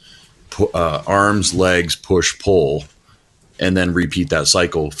arms, legs, push, pull, and then repeat that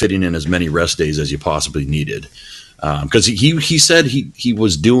cycle, fitting in as many rest days as you possibly needed. Because he said he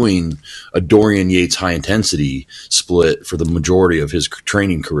was doing a Dorian Yates high intensity split for the majority of his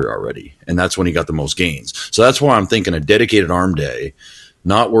training career already, and that's when he got the most gains. So that's why I'm thinking a dedicated arm day,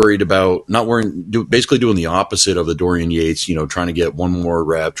 basically doing the opposite of the Dorian Yates, trying to get 1 more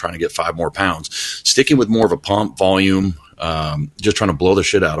rep, trying to get 5 more pounds, sticking with more of a pump volume, just trying to blow the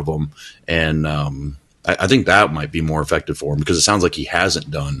shit out of them, and I think that might be more effective for him because it sounds like he hasn't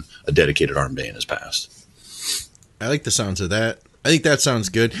done a dedicated arm day in his past. I like the sounds of that. I think that sounds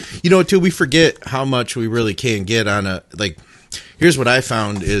good. Too, we forget how much we really can get on here's what I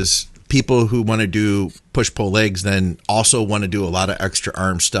found is people who want to do push-pull legs then also want to do a lot of extra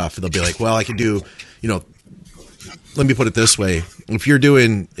arm stuff. They'll be like, well, I can do, let me put it this way. If you're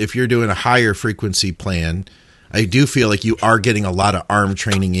doing a higher frequency plan, I do feel like you are getting a lot of arm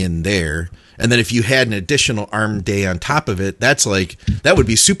training in there. And then if you had an additional arm day on top of it, that would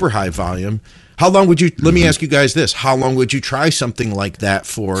be super high volume. How long would you, let me ask you guys this, how long would you try something like that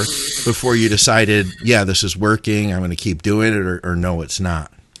for before you decided, yeah, this is working, I'm going to keep doing it, or no, it's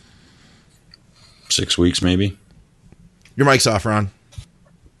not? 6 weeks, maybe. Your mic's off, Ron.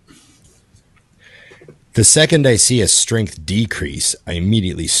 The second I see a strength decrease, I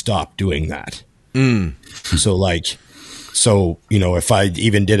immediately stop doing that. So if I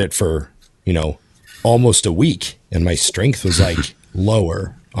even did it for, almost a week and my strength was like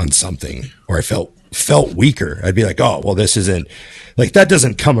lower on something, or I felt weaker, I'd be like, oh, well, this isn't like, that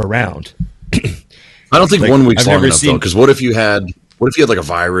doesn't come around. I don't think Like, 1 week's I've long never enough though, seen- because what if you had like a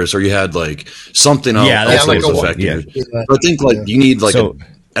virus or you had like something else Yeah, that's that like was a- affecting yeah. you? So I think like you need like So-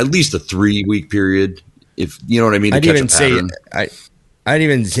 at least a 3 week period, if you know what I mean, to I'd catch even a say pattern.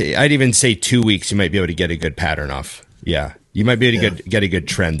 I'd even say 2 weeks. You might be able to get a good pattern off. Yeah, you might be able to get a good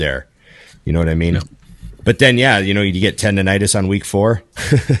trend there. You know what I mean? Yeah. But then, you get tendonitis on week 4.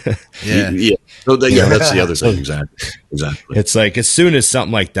 Yeah. So that's the other thing. Exactly. It's like as soon as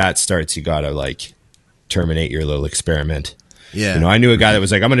something like that starts, you gotta like terminate your little experiment. Yeah. You know, I knew a guy that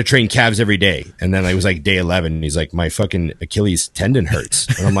was like, I'm going to train calves every day. And then it was like day 11. And he's like, my fucking Achilles tendon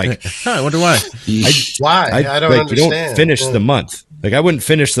hurts. And I'm like, Huh, I wonder why. Why? I don't like, understand. You don't finish the month. Like, I wouldn't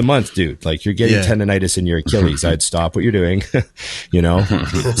finish the month, dude. Like, you're getting Yeah. tendonitis in your Achilles. I'd stop what you're doing, you know?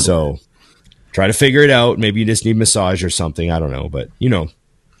 So try to figure it out. Maybe you just need massage or something. I don't know. But,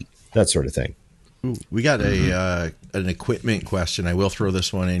 that sort of thing. Ooh, we got an equipment question. I will throw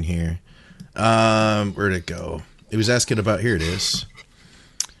this one in here. Where'd it go? He was asking about, here it is.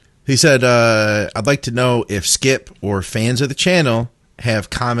 He said, I'd like to know if Skip or fans of the channel have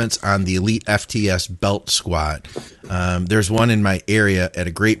comments on the Elite FTS belt squat. There's one in my area at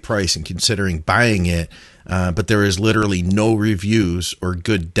a great price and considering buying it, but there is literally no reviews or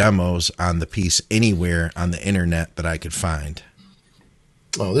good demos on the piece anywhere on the internet that I could find.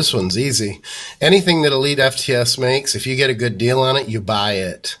 Oh, this one's easy. Anything that Elite FTS makes, if you get a good deal on it, you buy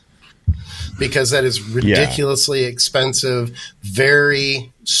it. Because that is ridiculously expensive,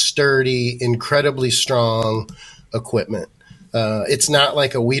 very sturdy, incredibly strong equipment. It's not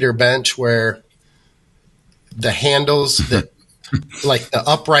like a Weider bench where the handles that like the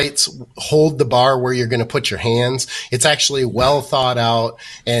uprights hold the bar where you're going to put your hands. It's actually well thought out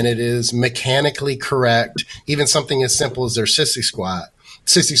and it is mechanically correct. Even something as simple as their sissy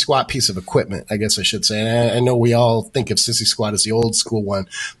squat piece of equipment, I guess I should say. And I know we all think of sissy squat as the old school one,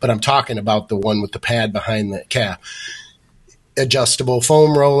 but I'm talking about the one with the pad behind the calf. Adjustable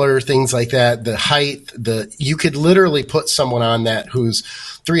foam roller, things like that. The height, you could literally put someone on that who's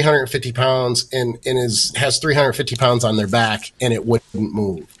 350 pounds and has 350 pounds on their back and it wouldn't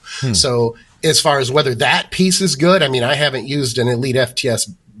move. So as far as whether that piece is good, I mean, I haven't used an Elite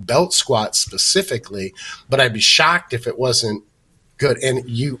FTS belt squat specifically, but I'd be shocked if it wasn't good. And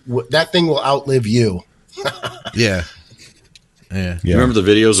that thing will outlive you. Yeah. Yeah. You remember the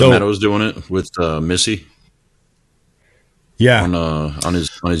videos of Meadows doing it with Missy? Yeah. On his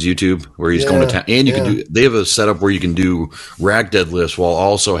YouTube where he's going to town, and you can do. They have a setup where you can do rack deadlifts while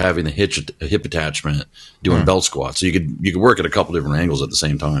also having the hip attachment doing belt squats. So you could work at a couple different angles at the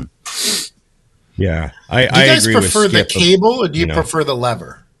same time. Yeah, Do you guys agree prefer with the Skip, cable or do you prefer the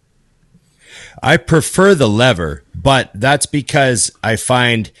lever? I prefer the lever, but that's because I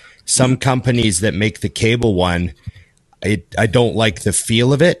find some companies that make the cable one, I don't like the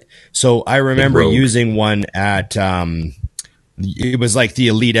feel of it. So I remember using one at it was like the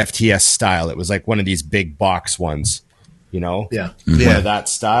Elite FTS style. It was like one of these big box ones, Yeah. One of that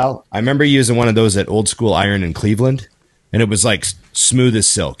style. I remember using one of those at Old School Iron in Cleveland, and it was like smooth as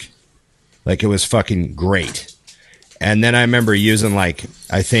silk. Like it was fucking great. And then I remember using I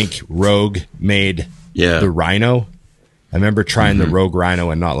think Rogue made the Rhino. I remember trying the Rogue Rhino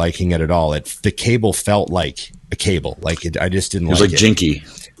and not liking it at all. The cable felt like a cable. I just didn't like it. It was like jinky.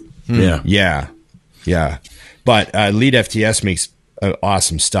 Yeah. Yeah. But Elite FTS makes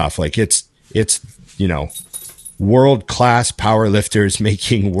awesome stuff. Like it's world-class powerlifters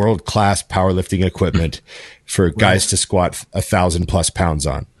making world-class powerlifting equipment for guys to squat 1,000+ pounds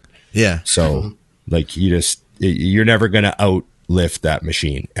on. Yeah. So you're never going to outlift that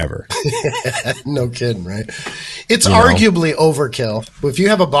machine ever. No kidding, right? It's arguably overkill. If you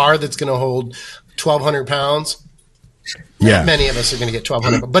have a bar that's going to hold 1,200 pounds, not many of us are going to get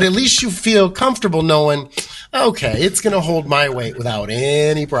 1,200, but at least you feel comfortable knowing, okay, it's going to hold my weight without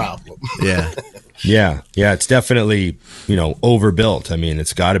any problem. Yeah. Yeah. It's definitely, overbuilt. I mean,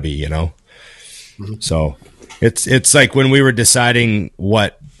 it's got to be, So it's like when we were deciding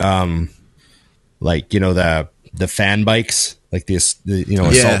what, the fan bikes, like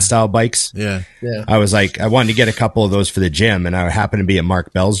assault style bikes. Yeah. I was like, I wanted to get a couple of those for the gym, and I happened to be at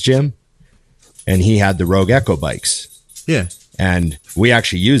Mark Bell's gym, and he had the Rogue Echo bikes. Yeah. And we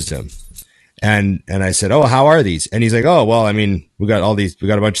actually used them. And I said, "Oh, how are these?" And he's like, "Oh, well, I mean, we got a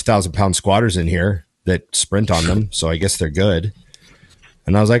bunch of 1,000-pound squatters in here that sprint on them, so I guess they're good."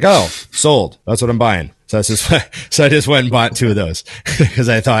 And I was like, "Oh, sold. That's what I'm buying." So I just went and bought 2 of those because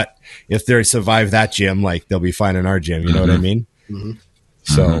I thought if they survive that gym, they'll be fine in our gym. You know what I mean? Mm-hmm.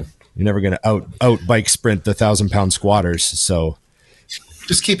 So you're never going to out bike sprint the 1,000-pound squatters. So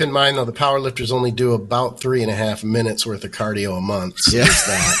Just keep in mind, though, the powerlifters only do about 3.5 minutes worth of cardio a month. So Yeah. there's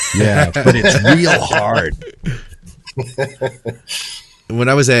that. Yeah, but it's real hard. When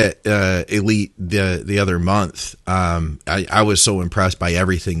I was at Elite the other month, I was so impressed by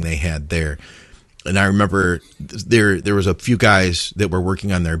everything they had there. And I remember there was a few guys that were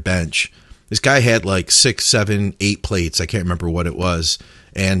working on their bench. This guy had like 6, 7, 8 plates. I can't remember what it was.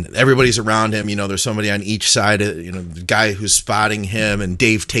 And everybody's around him. You know, there's somebody on each side. The guy who's spotting him, and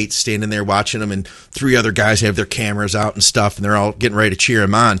Dave Tate's standing there watching him, and 3 other guys have their cameras out and stuff, and they're all getting ready to cheer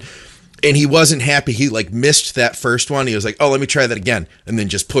him on. And he wasn't happy. He like missed that first one. He was like, "Oh, let me try that again," and then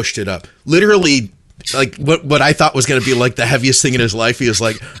just pushed it up. Literally, like what I thought was going to be like the heaviest thing in his life. He was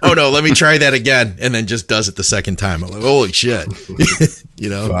like, "Oh no, let me try that again," and then just does it the second time. I'm like, "Holy shit!" You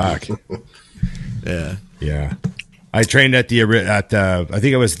know? Fuck. Yeah. Yeah. I trained at I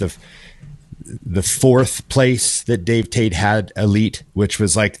think it was the 4th place that Dave Tate had Elite, which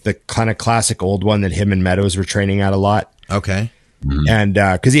was like the kind of classic old one that him and Meadows were training at a lot. Okay. And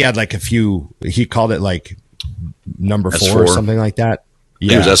because he had like a few, he called it like number 4 or something like that.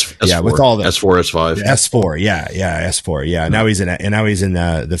 Yeah, it was S4, yeah, with all the S4, S5. S4, yeah, S4, yeah. Now he's in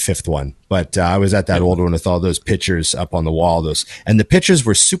the 5th one. But I was at that old one with all those pictures up on the wall. And the pictures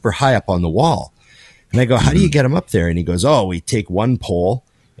were super high up on the wall. And I go, "How do you get them up there?" And he goes, "Oh, we take one pole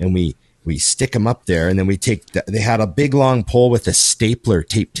and we stick them up there, and then we take they had a big long pole with a stapler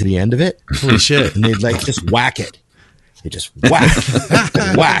taped to the end of it." Holy shit. And they'd like just whack it. They just whack,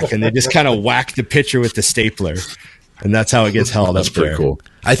 whack, and they just kind of whack the picture with the stapler, and that's how it gets held That's up pretty there. cool.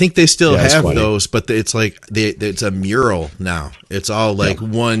 I think they still Yeah, it's have funny. those, but it's like it's a mural now. It's all like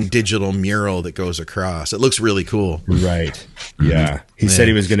one digital mural that goes across. It looks really cool. Right. Yeah. He said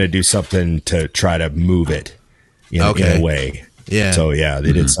he was going to do something to try to move it in a way. Yeah. So yeah,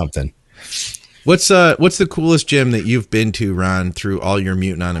 they did something. What's the coolest gym that you've been to, Ron, through all your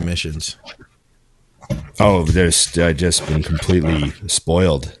Mutant on missions? Oh, there's just been completely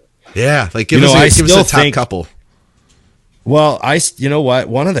spoiled. Yeah, like give You us know, I a still top think- couple. Well, you know what?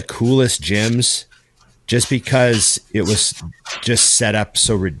 One of the coolest gyms, just because it was just set up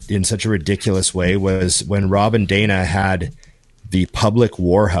in such a ridiculous way, was when Rob and Dana had the public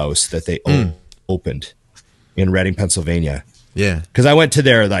war house that they opened in Reading, Pennsylvania. Yeah. Because I went to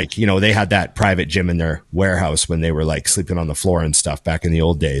their, like, you know, they had that private gym in their warehouse when they were like sleeping on the floor and stuff back in the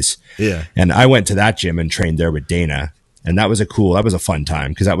old days. Yeah. And I went to that gym and trained there with Dana. And that was a fun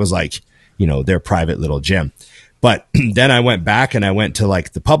time because that was like, you know, their private little gym. But then I went back and I went to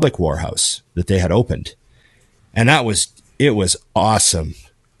like the public warehouse that they had opened. And it was awesome.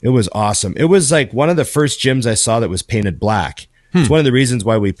 It was awesome. It was like one of the first gyms I saw that was painted black. It's one of the reasons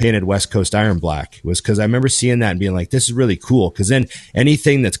why we painted West Coast Iron black, was because I remember seeing that and being like, this is really cool. Because then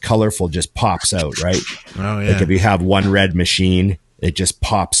anything that's colorful just pops out, right? Oh yeah. Like if you have one red machine, it just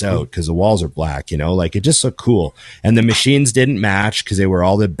pops out because the walls are black, you know, like it just looked cool. And the machines didn't match because they were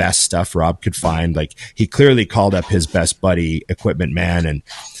all the best stuff Rob could find. Like he clearly called up his best buddy, equipment man, and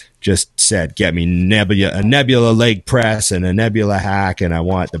just said, "Get me a Nebula leg press and a Nebula hack, and I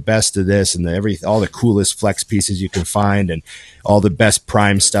want the best of this and all the coolest flex pieces you can find and all the best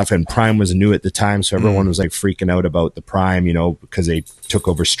Prime stuff." And Prime was new at the time, so everyone was like freaking out about the Prime, you know, because they took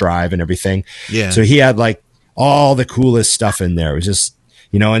over Strive and everything. Yeah. So he had like all the coolest stuff in there. It was just,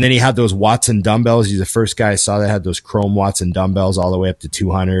 you know, and then he had those Watson dumbbells. He's the first guy I saw that had those chrome Watson dumbbells all the way up to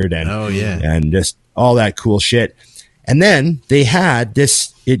 200 and and just all that cool shit. And then they had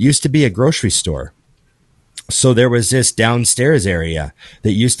this, it used to be a grocery store. So there was this downstairs area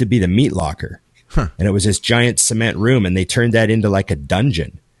that used to be the meat locker. And it was this giant cement room, and they turned that into like a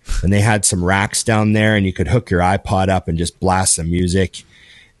dungeon. And they had some racks down there, and you could hook your iPod up and just blast some music.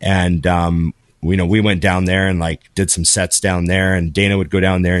 And, you know, we went down there and like did some sets down there, and Dana would go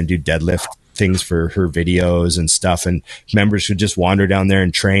down there and do deadlift things for her videos and stuff, and members would just wander down there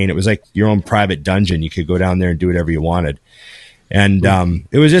and train. It was like your own private dungeon. You could go down there and do whatever you wanted. And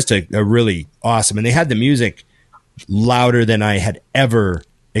it was just a really awesome, and they had the music louder than I had ever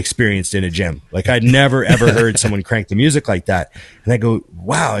experienced in a gym. Like I'd never ever heard someone crank the music like that. And I go,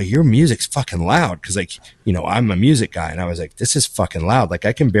 "Wow, your music's fucking loud." Cause like, you know, I'm a music guy, and I was like, "This is fucking loud." Like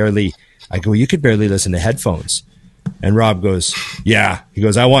I could barely listen to headphones. And Rob goes, "Yeah." He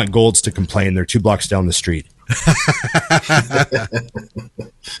goes, "I want Golds to complain. They're 2 blocks down the street."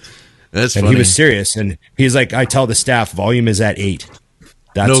 That's and funny. he was serious. And he's like, "I tell the staff, volume is at 8.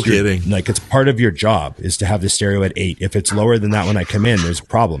 That's No kidding. Like it's part of your job is to have the stereo at 8. If it's lower than that when I come in, there's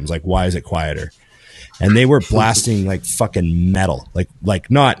problems. Like, why is it quieter?" And they were blasting like fucking metal, like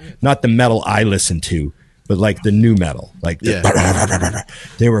not the metal I listen to, but like the new metal, like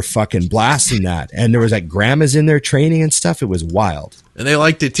they were fucking blasting that. And there was like grandmas in there training and stuff. It was wild. And they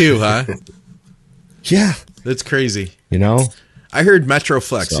liked it too, huh? Yeah. That's crazy. You know, I heard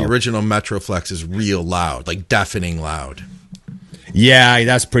Metroflex, the original Metroflex is real loud, like deafening loud. Yeah,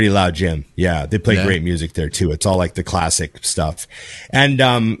 that's pretty loud, Jim. Yeah, they play great music there too. It's all like the classic stuff. And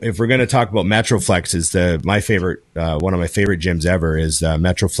if we're going to talk about Metroflex, is my favorite, one of my favorite gyms ever is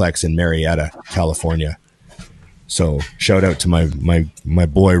Metroflex in Marietta, California. So shout out to my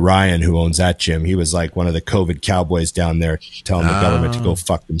boy Ryan, who owns that gym. He was like one of the COVID cowboys down there, telling the government to go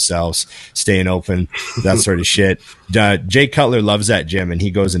fuck themselves, staying open, that sort of shit. Jay Cutler loves that gym, and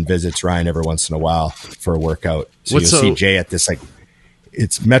he goes and visits Ryan every once in a while for a workout. So you'll see Jay at this, like,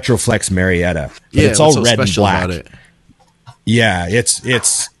 it's Metroflex Marietta. But it's all red and black. Yeah,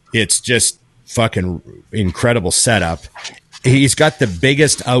 it's just fucking incredible setup. He's got the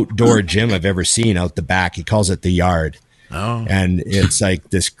biggest outdoor gym I've ever seen out the back. He calls it the yard. Oh. And it's like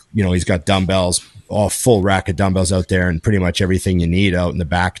this, he's got dumbbells, all full rack of dumbbells out there, and pretty much everything you need out in the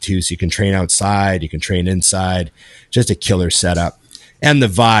back too. So you can train outside, you can train inside, just a killer setup. And the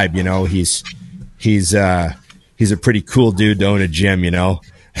vibe, he's a pretty cool dude to own a gym, he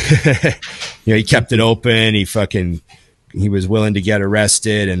kept it open. He was willing to get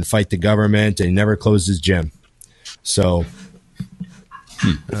arrested and fight the government, and he never closed his gym. So,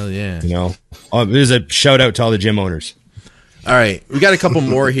 oh yeah, there's a shout out to all the gym owners. All right, we got a couple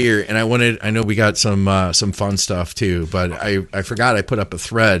more here, and I know we got some fun stuff too, but I forgot I put up a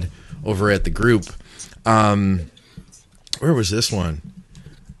thread over at the group. Where was this one?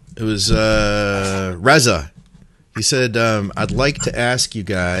 It was Reza. He said, I'd like to ask you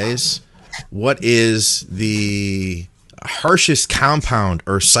guys, what is the harshest compound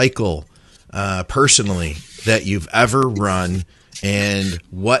or cycle personally that you've ever run, and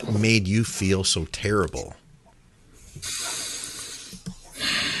what made you feel so terrible?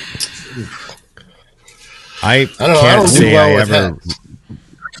 I don't know. I don't do well with hex.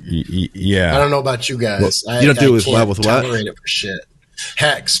 Yeah. I don't know about you guys. You don't do as well with what? Tolerate it for shit.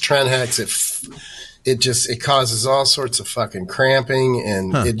 Hex, Tren Hex. It causes all sorts of fucking cramping,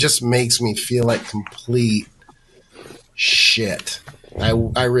 and it just makes me feel like complete shit.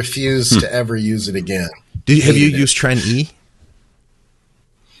 I refuse to ever use it again. Have you used Tren E?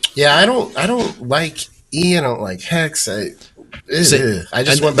 Yeah, I don't like E. I don't like Hex. I just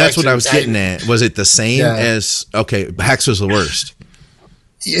went back. That's what I was getting at. Was it the same as? Okay, Hex was the worst.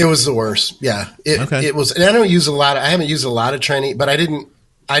 It was the worst. Yeah, it was. And I don't use a lot. I haven't used a lot of Tren E, but I don't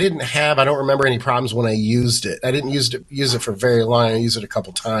remember any problems when I used it. I didn't use it for very long. I used it a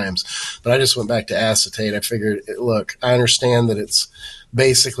couple times, but I just went back to acetate. I figured, look, I understand that it's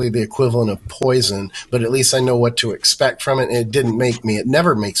basically the equivalent of poison, but at least I know what to expect from it. And it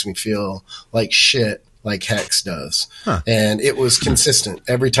never makes me feel like shit like Hex does. And it was consistent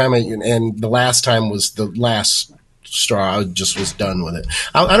every time and the last time was the last straw. I just was done with it.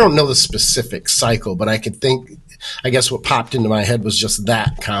 I don't know the specific cycle, but I guess what popped into my head was just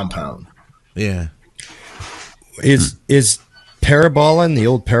that compound. Yeah. Is Parabolin, the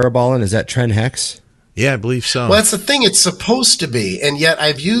old Parabolin, is that Tren Hex? Yeah, I believe so. Well, that's the thing. It's supposed to be. And yet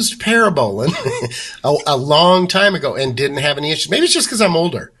I've used Parabolin a long time ago and didn't have any issues. Maybe it's just because I'm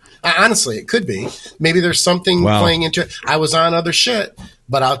older. Honestly, it could be. Maybe there's something playing into it. I was on other shit.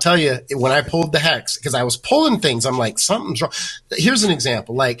 But I'll tell you, when I pulled the Hex, because I was pulling things, I'm like, something's wrong. Here's an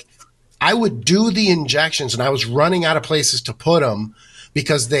example. Like, I would do the injections, and I was running out of places to put them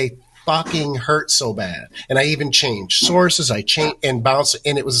because they fucking hurt so bad. And I even changed sources. I changed and bounced,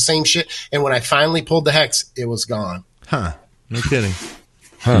 and it was the same shit. And when I finally pulled the Hex, it was gone. Huh. No kidding.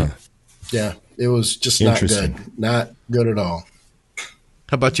 Huh. Yeah. It was just not good. Not good at all.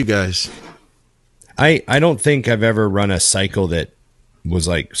 How about you guys? I don't think I've ever run a cycle that was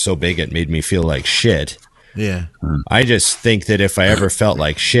like so big it made me feel like shit. Yeah. I just think that if I ever felt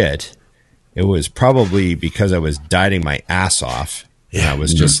like shit, it was probably because I was dieting my ass off. Yeah. And I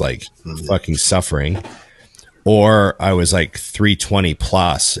was just like fucking suffering. Or I was like 320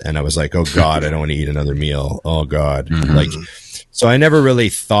 plus and I was like, oh God, I don't want to eat another meal. Oh God. Like, so I never really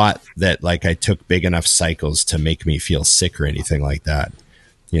thought that like I took big enough cycles to make me feel sick or anything like that.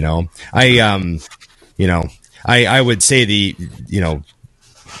 I would say the,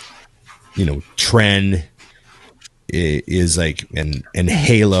 Tren is like, and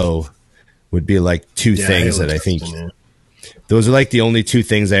Halo would be like two things that I think those are like the only two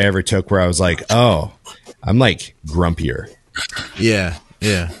things I ever took where I was like, oh, I'm like grumpier. Yeah.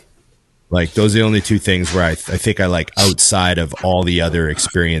 Yeah. Like those are the only two things where I think I like outside of all the other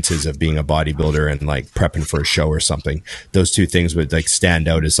experiences of being a bodybuilder and like prepping for a show or something. Those two things would like stand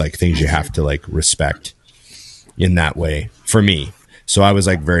out as like things you have to like respect. in that way for me. So I was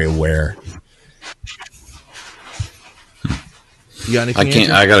like very aware. You got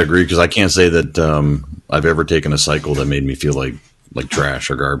anything? I gotta agree, because I can't say that I've ever taken a cycle that made me feel like trash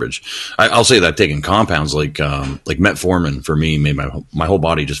or garbage. I'll say that taking compounds like metformin for me made my whole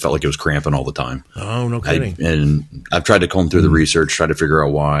body just felt like it was cramping all the time. Oh, no kidding. And I've tried to comb through the research, try to figure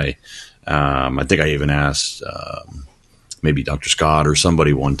out why. I think I even asked maybe Dr. Scott or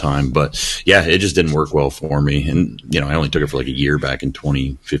somebody one time, but yeah, it just didn't work well for me. And I only took it for like a year back in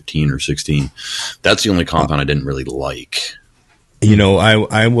 2015 or 16. That's the only compound I didn't really like.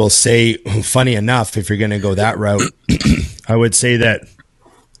 I will say, funny enough, if you're going to go that route, I would say that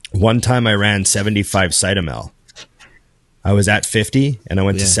one time I ran 75 Cytomel. I was at 50 and I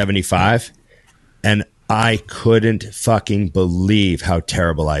went to 75, and I couldn't fucking believe how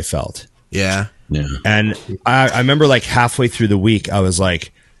terrible I felt. Yeah. Yeah. And I remember like halfway through the week, I was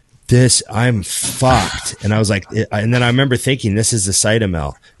like, I'm fucked. And I was like, and then I remember thinking, this is the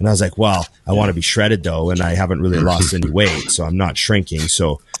Cytomel. And I was like, well, I want to be shredded though. And I haven't really lost any weight, so I'm not shrinking.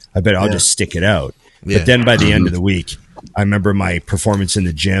 So I bet I'll just stick it out. Yeah. But then by the end of the week, I remember my performance in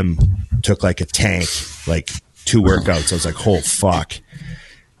the gym took like a tank, like 2 workouts. I was like, oh fuck.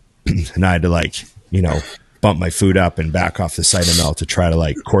 And I had to bump my food up and back off the Cytomel to try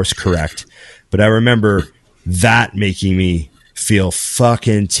to course correct. But I remember that making me feel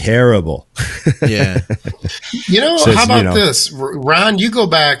fucking terrible. Yeah. How about this? Ron, you go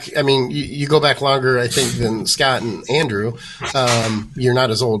back, you go back longer, I think, than Scott and Andrew. You're not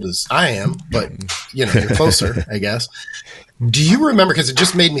as old as I am, but, you're closer, I guess. Do you remember, because it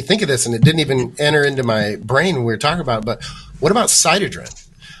just made me think of this, and it didn't even enter into my brain when we were talking about it, but what about Cytodrin?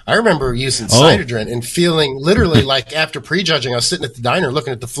 I remember using Cytodrin and feeling literally like after prejudging, I was sitting at the diner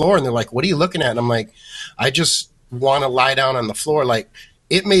looking at the floor, and they're like, what are you looking at? And I'm like, I just want to lie down on the floor.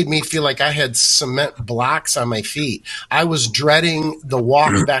 It made me feel like I had cement blocks on my feet. I was dreading the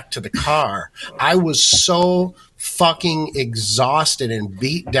walk back to the car. I was so fucking exhausted and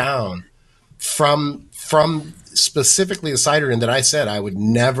beat down from specifically the Cytodrin that I said I would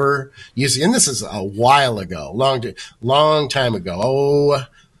never use it. And this is a while ago, long time ago.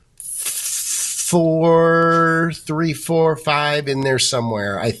 3, 4, 5 in there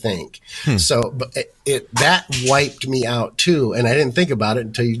somewhere, I think. So, but that wiped me out too, and I didn't think about it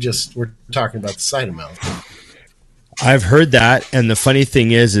until you just were talking about the Cytomel. I've heard that, and the funny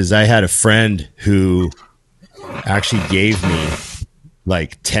thing is I had a friend who actually gave me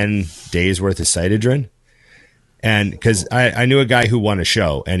 10 days worth of Cytodrin, and because I knew a guy who won a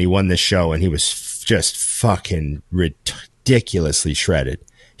show, and he won this show, and he was just fucking ridiculously shredded.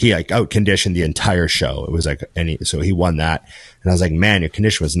 He out conditioned the entire show. It was so he won that. And I was like, man, your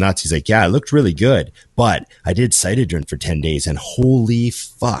condition was nuts. He's like, yeah, it looked really good, but I did Cytodrin for 10 days and holy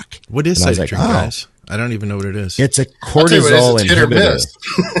fuck. What is Cytodrin, guys? I don't even know what it is. It's a cortisol inhibitor.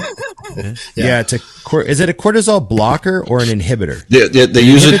 Yeah, is it a cortisol blocker or an inhibitor? Yeah, they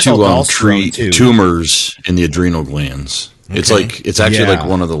use it to treat tumors in the adrenal glands. Okay. It's actually like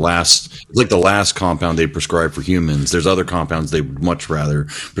one of the last compound they prescribe for humans. There's other compounds they would much rather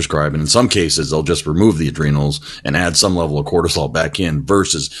prescribe, and in some cases they'll just remove the adrenals and add some level of cortisol back in,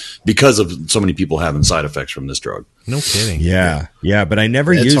 versus because of so many people having side effects from this drug. No kidding. Yeah, but I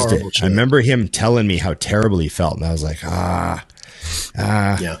never used it. Shit. I remember him telling me how terrible he felt, and I was like, yeah.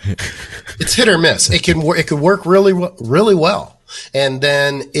 It's hit or miss. It could work really well, and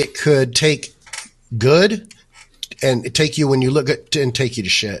then it could take good and take you when you look at and take you to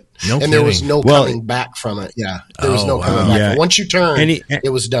shit. No and kidding. There was no coming back from it. Yeah, there was no coming back. Yeah. Once you turn,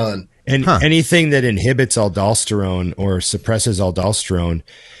 it was done. And anything that inhibits aldosterone or suppresses aldosterone,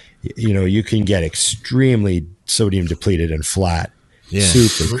 you can get extremely sodium depleted and flat,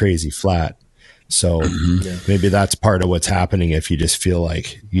 super crazy flat. So maybe that's part of what's happening if you just feel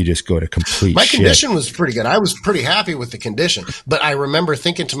like you just go to complete My shit. condition was pretty good. I was pretty happy with the condition. But I remember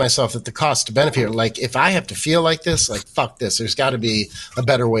thinking to myself that the cost to benefit, if I have to feel like this, fuck this. There's got to be a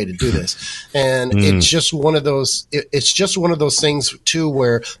better way to do this. And it's just one of those things too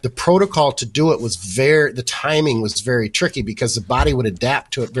where the protocol to do it was the timing was very tricky because the body would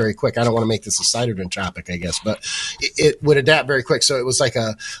adapt to it very quick. I don't want to make this a Cytodrin topic, I guess, but it would adapt very quick. So it was like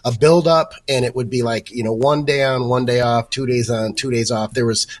a build up, and it would be 1 day on, 1 day off, 2 days on, 2 days off. There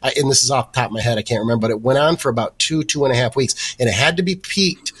was, and this is off the top of my head, I can't remember, but it went on for about 2.5 weeks, and it had to be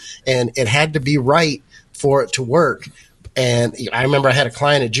peaked and it had to be right for it to work. And I remember I had a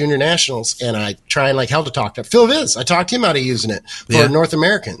client at Junior Nationals, and I tried like hell to talk to Phil Viz. I talked him out of using it for North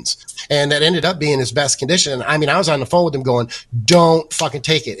Americans, and that ended up being his best condition. I mean, I was on the phone with him going, "Don't fucking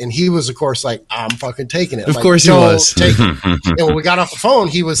take it," and he was, of course, like, "I'm fucking taking it." Of like, course he was. Take it. And when we got off the phone,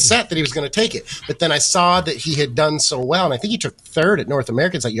 he was set that he was going to take it. But then I saw that he had done so well, and I think he took third at North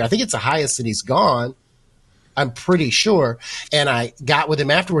Americans that year. I think it's the highest that he's gone. I'm pretty sure. And I got with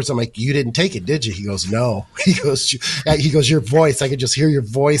him afterwards. I'm like, "You didn't take it, did you?" He goes, "No." He goes, "Your voice. I could just hear your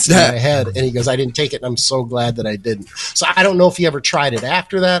voice in my head." And he goes, "I didn't take it, and I'm so glad that I didn't." So I don't know if he ever tried it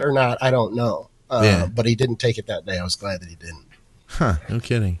after that or not. I don't know. But he didn't take it that day. I was glad that he didn't. Huh, no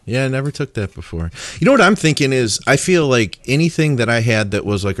kidding. Yeah, I never took that before. You know what I'm thinking is, I feel like anything that I had that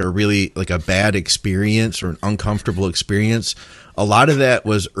was like a really like a bad experience or an uncomfortable experience, a lot of that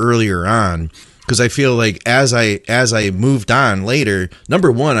was earlier on. Because I feel like as I moved on later, number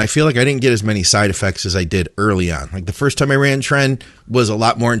one, I feel like I didn't get as many side effects as I did early on. Like the first time I ran Tren was a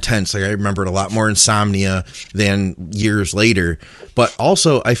lot more intense. Like I remembered a lot more insomnia than years later. But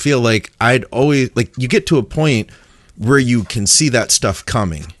also I feel like I'd always, like, you get to a point where you can see that stuff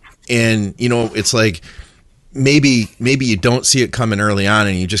coming. And, you know, it's like, maybe you don't see it coming early on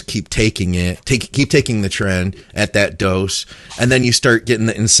and you just keep taking it, keep taking the Tren at that dose, and then you start getting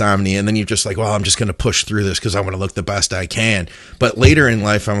the insomnia, and then you're just like, well, I'm just going to push through this because I want to look the best I can. But later in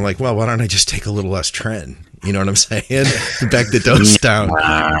life, I'm like, well, why don't I just take a little less Tren? You know what I'm saying? Back the dose down.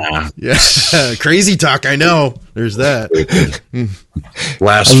 Yeah, crazy talk. I know. There's that.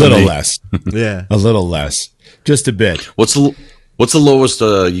 A little less. Yeah, a little less. Just a bit. What's the lowest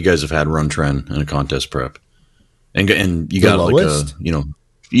you guys have had run Tren in a contest prep? And you got lowest? Like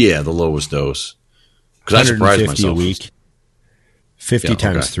the lowest dose. Because I surprised myself. a week. 50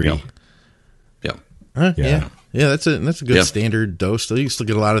 times 3. Yeah. Yeah, that's a good standard dose. So you still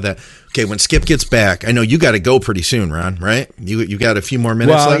get a lot of that. Okay, when Skip gets back, I know you got to go pretty soon, Ron, right? You got a few more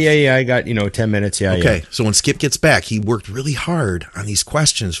minutes left? Yeah, I got, 10 minutes, Okay, so when Skip gets back, he worked really hard on these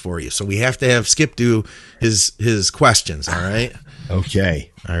questions for you. So we have to have Skip do his questions, all right?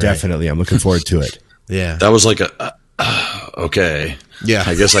 Okay, all right. Definitely. I'm looking forward to it. Yeah. That was like okay. Yeah.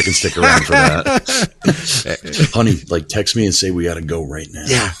 I guess I can stick around for that. Honey, like, text me and say we got to go right now.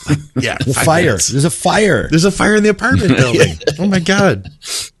 Yeah. Yeah. Fire. There's a fire. There's a fire in the apartment building. Oh my God.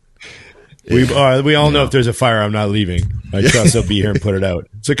 We all know if there's a fire, I'm not leaving. I trust they'll be here and put it out.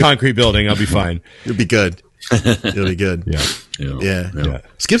 It's a concrete building. I'll be fine. You'll be good. You'll be good. Yeah.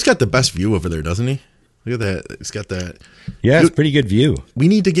 Skip's got the best view over there, doesn't he? Look at that. He's got that. Yeah, it's a pretty good view. We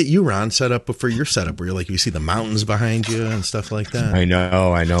need to get you, Ron, set up for your setup where you see the mountains behind you and stuff like that. I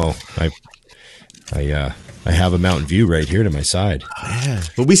know. I have a mountain view right here to my side. Yeah.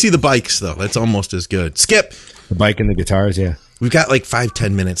 But we see the bikes, though. That's almost as good. Skip. The bike and the guitars, yeah. We've got like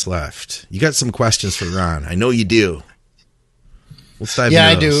 5-10 minutes left. You got some questions for Ron. I know you do. Let's dive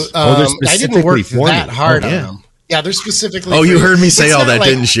into those. I do. I didn't work that hard on them. Yeah, they're specifically. Oh, you heard me say all that,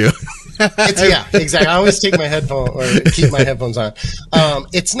 didn't you? Yeah, exactly. I always take my headphone or keep my headphones on.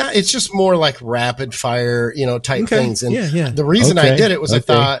 It's not. It's just more like rapid fire, type things. And the reason I did it was I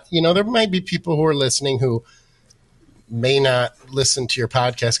thought, there might be people who are listening who may not listen to your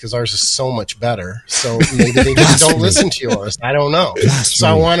podcast because ours is so much better. So maybe they just don't listen to yours. I don't know. So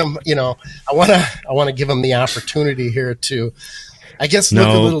I want them. I want to give them the opportunity here to. I guess look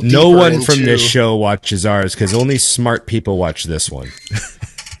a little deeper. No one from this show watches ours because only smart people watch this one.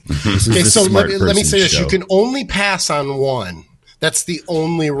 Okay, so let me say this: you can only pass on one. That's the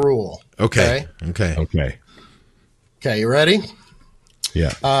only rule. Okay. Okay. You ready?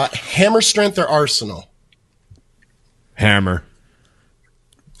 Yeah. Hammer strength or Arsenal? Hammer.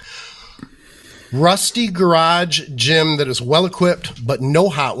 Rusty garage gym that is well equipped but no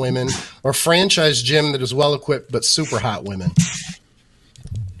hot women, or franchise gym that is well equipped but super hot women?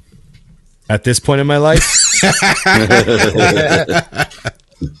 At this point in my life?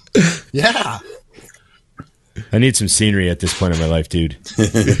 Yeah. I need some scenery at this point in my life, dude.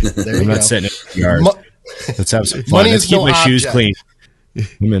 I'm not sitting in the yard. Let's have some fun. Let's keep my shoes clean.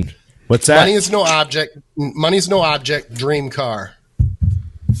 What's that? Money is no object. Money's no object. Dream car.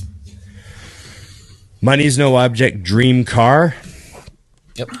 Money's no object. Dream car.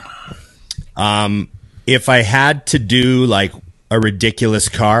 Yep. If I had to do like a ridiculous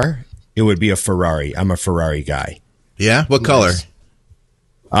car, it would be a Ferrari. I'm a Ferrari guy. Yeah. What color?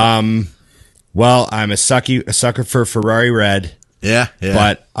 Well, I'm a sucker for Ferrari red. Yeah.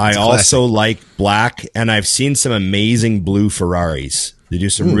 But I also like black, and I've seen some amazing blue Ferraris. They do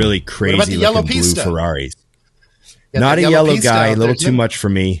some really crazy looking blue Ferraris. Not a yellow guy, a little too much for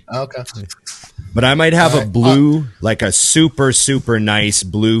me. Okay. But I might have a blue, like a super, super nice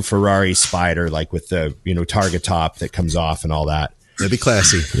blue Ferrari Spider, like with the, target top that comes off and all that. That'd be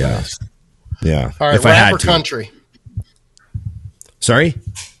classy. Yeah. Yeah. All right, if I rap had or to. country? Sorry?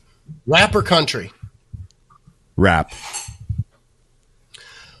 Rap or country? Rap.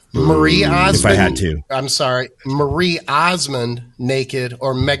 Marie Osmond. If I had to. I'm sorry. Marie Osmond naked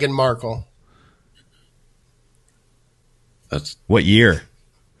or Meghan Markle? That's What year?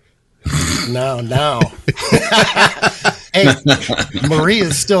 Now. Hey, Marie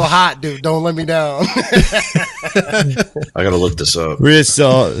is still hot, dude. Don't let me down. I gotta look this up. We're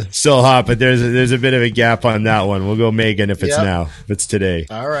still hot, but there's a bit of a gap on that one. We'll go Megan if it's Yep. now. If it's today.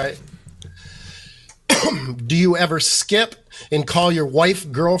 All right. Do you ever skip and call your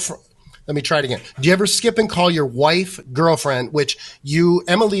wife girlfriend? Let me try it again. Do you ever skip and call your wife girlfriend, which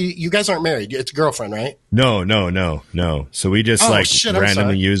Emily, you guys aren't married. It's girlfriend, right? No. So we just Shit, I'm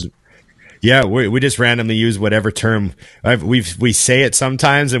randomly sorry. use. Yeah, we just randomly use whatever term we say it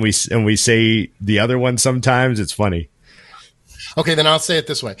sometimes, and we say the other one sometimes. It's funny. Okay, then I'll say it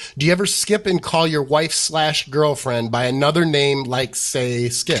this way. Do you ever skip and call your wife / girlfriend by another name, like, say,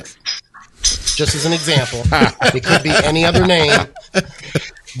 Skip? Just as an example. It could be any other name.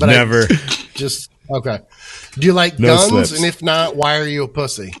 But Never. Okay. Do you like No guns? slips. And if not, why are you a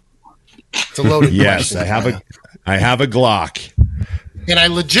pussy? It's a loaded Yes, question. I have a Glock. And I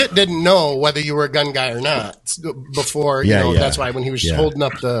legit didn't know whether you were a gun guy or not before. Yeah. That's why when he was holding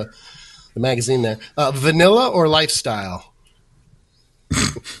up the magazine there. Vanilla or lifestyle?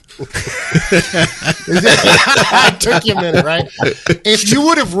 It took you a minute, right? If you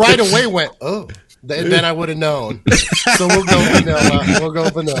would have right away went, then I would have known. So we'll go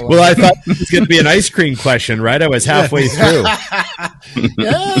vanilla. Well, I thought it was going to be an ice cream question, right? I was halfway through.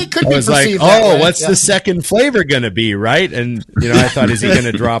 Yeah, it could I be was like, perceived that way. what's Yeah. the second flavor going to be, right? And, I thought, is he going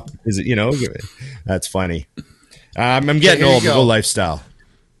to drop? Is it, that's funny. I'm getting here you old. We'll go. go lifestyle.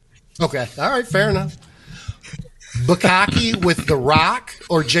 Okay. All right. Fair enough. Bukkake with The Rock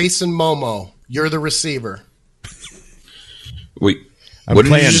or Jason Momoa? You're the receiver. Wait, what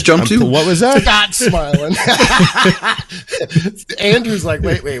did you just jump to? What was that? Scott smiling. Andrew's like,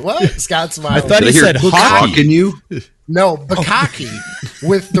 wait, what? Scott smiling. I thought Did I he hear said hockey. talking you? No, Bukkake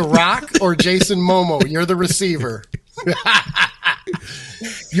with The Rock or Jason Momoa. You're the receiver. You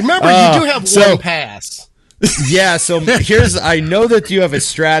remember, you do have one pass. Yeah, so I know that you have a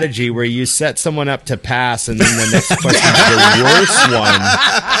strategy where you set someone up to pass, and then the next question is the worst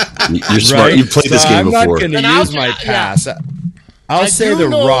one. You're smart. Right? You've played this game I'm before. not going to And I'll- use my yeah. pass. I'll say do The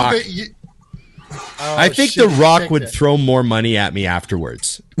know Rock. that you- I think shit, The Rock picked would it. throw more money at me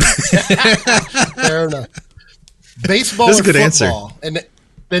afterwards. Fair enough. Baseball That's or a good answer. football? And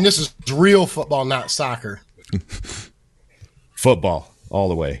then this is real football, not soccer. Football, all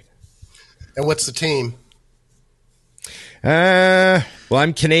the way. And what's the team? Well,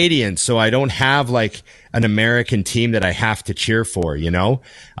 I'm Canadian, so I don't have like an American team that I have to cheer for,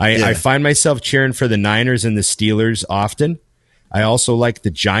 I find myself cheering for the Niners and the Steelers often. I also like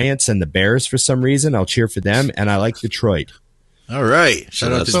the Giants and the Bears for some reason. I'll cheer for them, and I like Detroit. All right.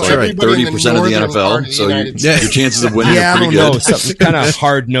 Shout out to That's So like Detroit. everybody in the 30% of the northern part of NFL. the So United your States. chances of winning Yeah, are I pretty don't know. good. Some kind of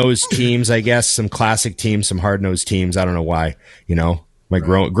hard-nosed teams, I guess. Some classic teams, some hard-nosed teams. I don't know why, Like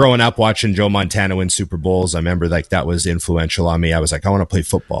growing up watching Joe Montana win Super Bowls, I remember like that was influential on me. I was like, I want to play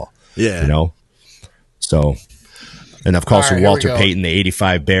football. Yeah. So, and of course All right, here we Walter go. Payton, the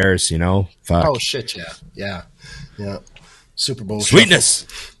 '85 Bears. Fuck. Oh shit! Yeah. Super Bowl Sweetness.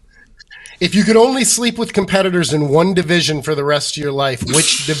 shuffle. If you could only sleep with competitors in one division for the rest of your life,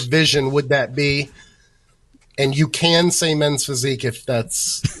 which division would that be? And you can say men's physique if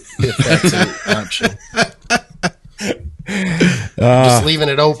that's an option. Just leaving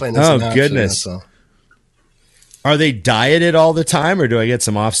it open. Is Oh, an option, goodness. that's all. Are they dieted all the time, or do I get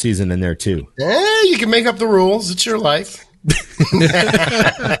some off season in there too? You can make up the rules. It's your life.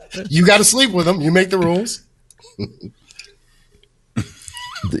 You got to sleep with them. You make the rules.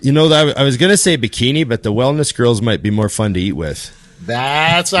 I was going to say bikini, but the wellness girls might be more fun to eat with.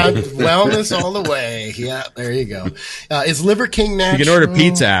 That's wellness all the way. Yeah, there you go. Is Liver King natural? You can order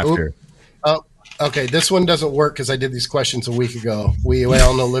pizza after. Oh, okay. This one doesn't work because I did these questions a week ago. We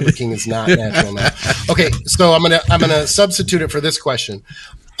all know Liver King is not natural now. Okay, so I'm gonna substitute it for this question.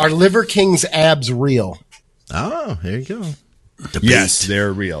 Are Liver King's abs real? Oh, there you go. Debate. Yes,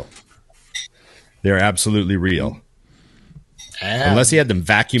 they're real. They're absolutely real. Unless he had them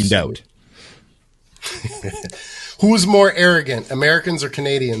vacuumed out. Who's more arrogant, Americans or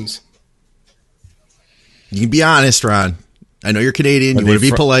Canadians? You can be honest, Ron. I know you're Canadian. Are You they want to be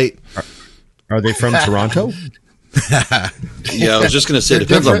fr- polite. Are they from Toronto? Yeah, I was just going to say, it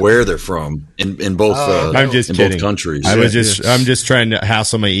depends on where they're from in both. I'm just in kidding. both countries. I'm just trying to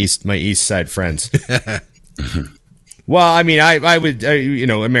hassle my east side friends. Well, I mean, I would,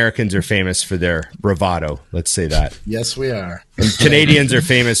 Americans are famous for their bravado. Let's say that. Yes, we are. And Canadians are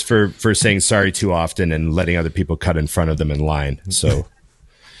famous for saying sorry too often and letting other people cut in front of them in line. So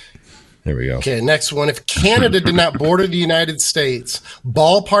there we go. Okay, next one. If Canada did not border the United States,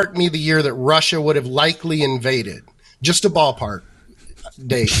 ballpark me the year that Russia would have likely invaded. Just a ballpark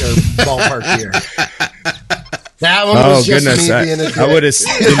date or ballpark year. That one was just me being a dick. I would have in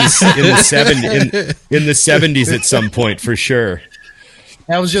the 70s at some point for sure.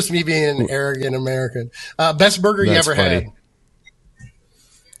 That was just me being an arrogant American. Best burger you ever had?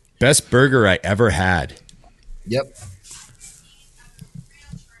 Best burger I ever had. Yep.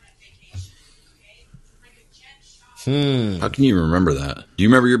 How can you remember that? Do you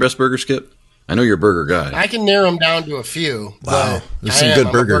remember your best burger, Skip? I know you're a burger guy. I can narrow them down to a few. Wow, there's some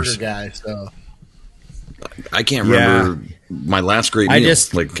good burgers. I'm a burger guy, so. I can't remember my last great meal. I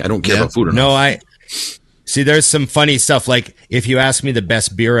don't care about food enough. No, see, there's some funny stuff. Like, if you ask me the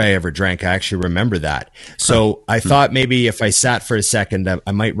best beer I ever drank, I actually remember that. So I thought maybe if I sat for a second,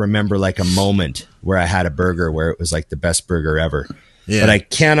 I might remember like a moment where I had a burger where it was like the best burger ever. Yeah. But I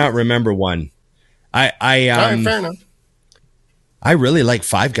cannot remember one. All right, fair enough. I really like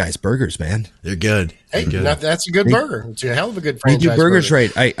Five Guys burgers, man. They're good. Hey, that's a good burger. It's a hell of a good franchise. They do burgers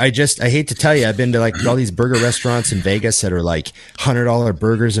burger. right. I hate to tell you, I've been to like all these burger restaurants in Vegas that are like $100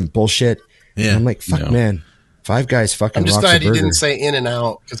 burgers and bullshit. Yeah. And I'm like, fuck, man. Five Guys fucking. I'm just rocks glad a you burger. didn't say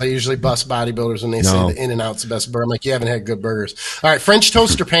In-N-Out, because I usually bust bodybuilders when they say the In-N-Out's the best burger. I'm like, you haven't had good burgers. All right, French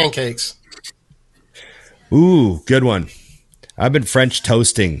toast or pancakes? Ooh, good one. I've been French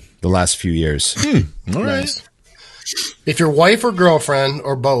toasting the last few years. All right. Nice. If your wife or girlfriend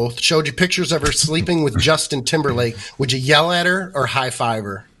or both showed you pictures of her sleeping with Justin Timberlake, would you yell at her or high five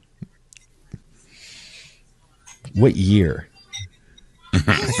her? What year?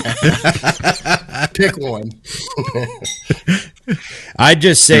 Pick one. I'd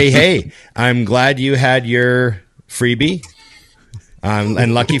just say, hey, I'm glad you had your freebie.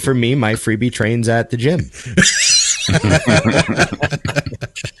 And lucky for me, my freebie trains at the gym.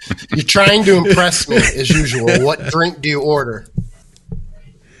 You're trying to impress me as usual. What drink do you order?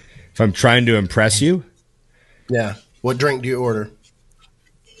 If I'm trying to impress you? Yeah. What drink do you order?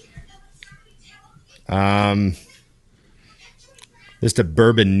 Just a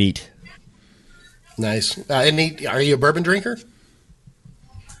bourbon neat. Nice. And are you a bourbon drinker?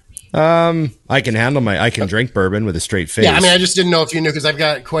 I can drink bourbon with a straight face. Yeah, I mean, I just didn't know if you knew, because I've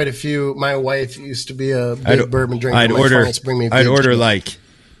got quite a few. My wife used to be a big bourbon drinker. I'd order like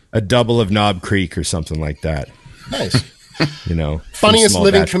a double of Knob Creek or something like that. Nice. Funniest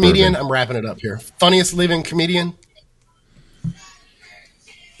living comedian. Bourbon. I'm wrapping it up here. Funniest living comedian.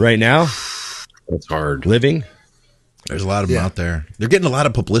 Right now, it's hard. Living. There's a lot of them out there. They're getting a lot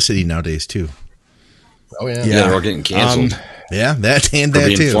of publicity nowadays too. Oh yeah. Yeah, they're all getting canceled. Yeah, that and for that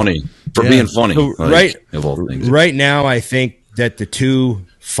being too. Funny. For being funny. So, of all things. Right now, I think that the two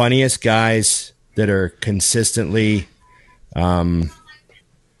funniest guys that are consistently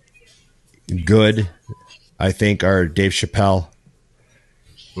good, I think, are Dave Chappelle.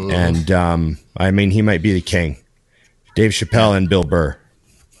 And I mean, he might be the king. Dave Chappelle and Bill Burr.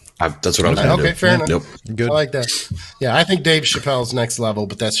 That's what I was going to do. Okay, fair enough. Yep. Good. I like that. Yeah, I think Dave Chappelle's next level,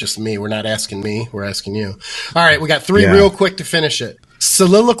 but that's just me. We're not asking me. We're asking you. All right, we got three real quick to finish it.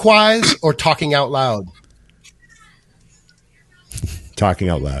 Soliloquize or talking out loud? Talking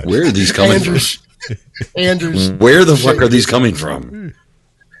out loud. Where are these coming from? Andrews. Where the fuck are these coming from? I'm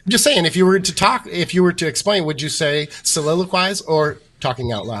just saying, if you were to explain, would you say soliloquize or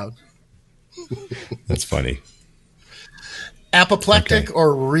talking out loud? That's funny. Apoplectic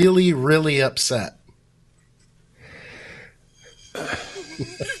or really, really upset?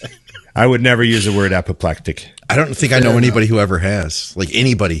 I would never use the word apoplectic. I don't think I know anybody who ever has. Like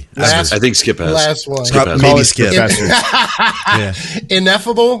anybody. I think Skip has. Last one. Maybe Skip. Yeah.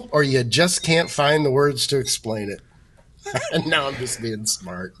 Ineffable or you just can't find the words to explain it. And now I'm just being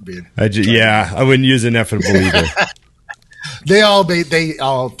smart. I wouldn't use ineffable either. They all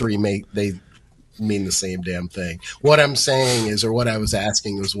three mean the same damn thing. What I'm saying is, or what I was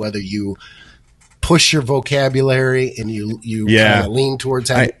asking was whether you push your vocabulary and you kind of lean towards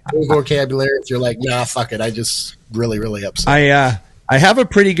having vocabulary. If you're like, nah, fuck it, I just really, really upset. I have a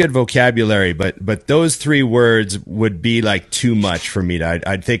pretty good vocabulary, but those three words would be like too much for me.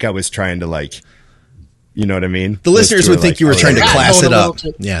 I'd think I was trying to like You know what I mean? The listeners would think you were trying to class it up.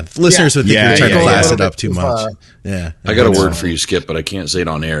 Yeah, the listeners would think you were trying to class it up too much. Yeah. I got a word for you, Skip, but I can't say it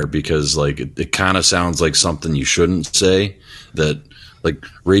on air because like it kind of sounds like something you shouldn't say. That like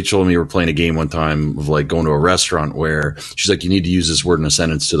Rachel and me were playing a game one time of like going to a restaurant where she's like, you need to use this word in a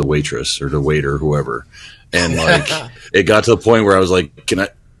sentence to the waitress or the waiter, whoever. And like it got to the point where I was like, can I?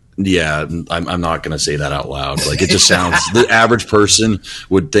 Yeah, I'm not going to say that out loud. Like it just sounds, the average person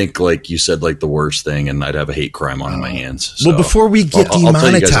would think like you said like the worst thing and I'd have a hate crime on my hands. So, well, before we get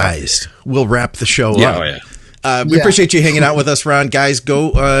demonetized, we'll wrap the show up. Oh, yeah. We appreciate you hanging out with us, Ron. Guys,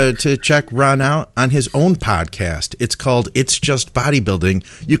 go to check Ron out on his own podcast. It's called It's Just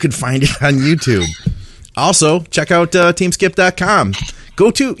Bodybuilding. You can find it on YouTube. Also, check out teamskip.com. Go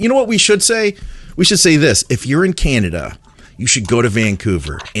to, you know what we should say? We should say this. If you're in Canada, you should go to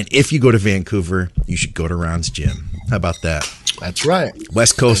Vancouver. And if you go to Vancouver, you should go to Ron's gym. How about that? That's right.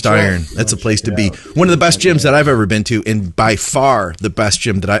 West Coast Iron. That's a place to be. One of the best gyms that I've ever been to, and by far the best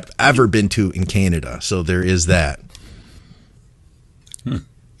gym that I've ever been to in Canada. So there is that.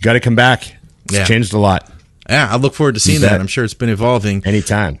 Got to come back. It's changed a lot. Yeah, I look forward to seeing that. I'm sure it's been evolving.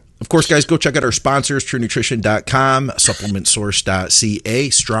 Anytime. Of course, guys, go check out our sponsors, TrueNutrition.com, SupplementSource.ca,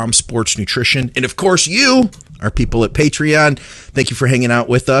 Strom Sports Nutrition, and of course, you, our people at Patreon. Thank you for hanging out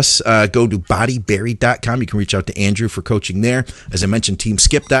with us. Go to BodyBerry.com. You can reach out to Andrew for coaching there. As I mentioned,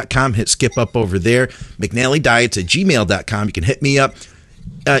 TeamSkip.com. Hit Skip up over there. McNallyDiets at gmail.com. You can hit me up.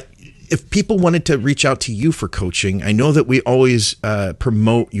 If people wanted to reach out to you for coaching, I know that we always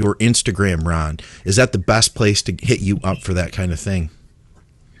promote your Instagram, Ron. Is that the best place to hit you up for that kind of thing?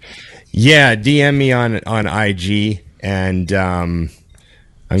 Yeah, DM me on IG, and I'm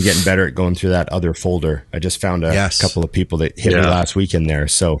getting better at going through that other folder. I just found a couple of people that hit me last week in there.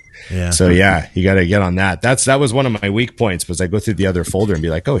 So you got to get on that. That was one of my weak points, was I go through the other folder and be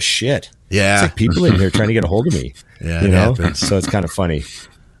like, oh shit, it's like people in here trying to get a hold of me. Yeah, you know, so it's kind of funny.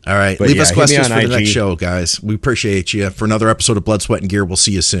 All right, leave us questions for the next show, guys. We appreciate you. For another episode of Blood, Sweat, and Gear, we'll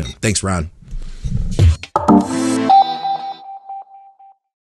see you soon. Thanks, Ron.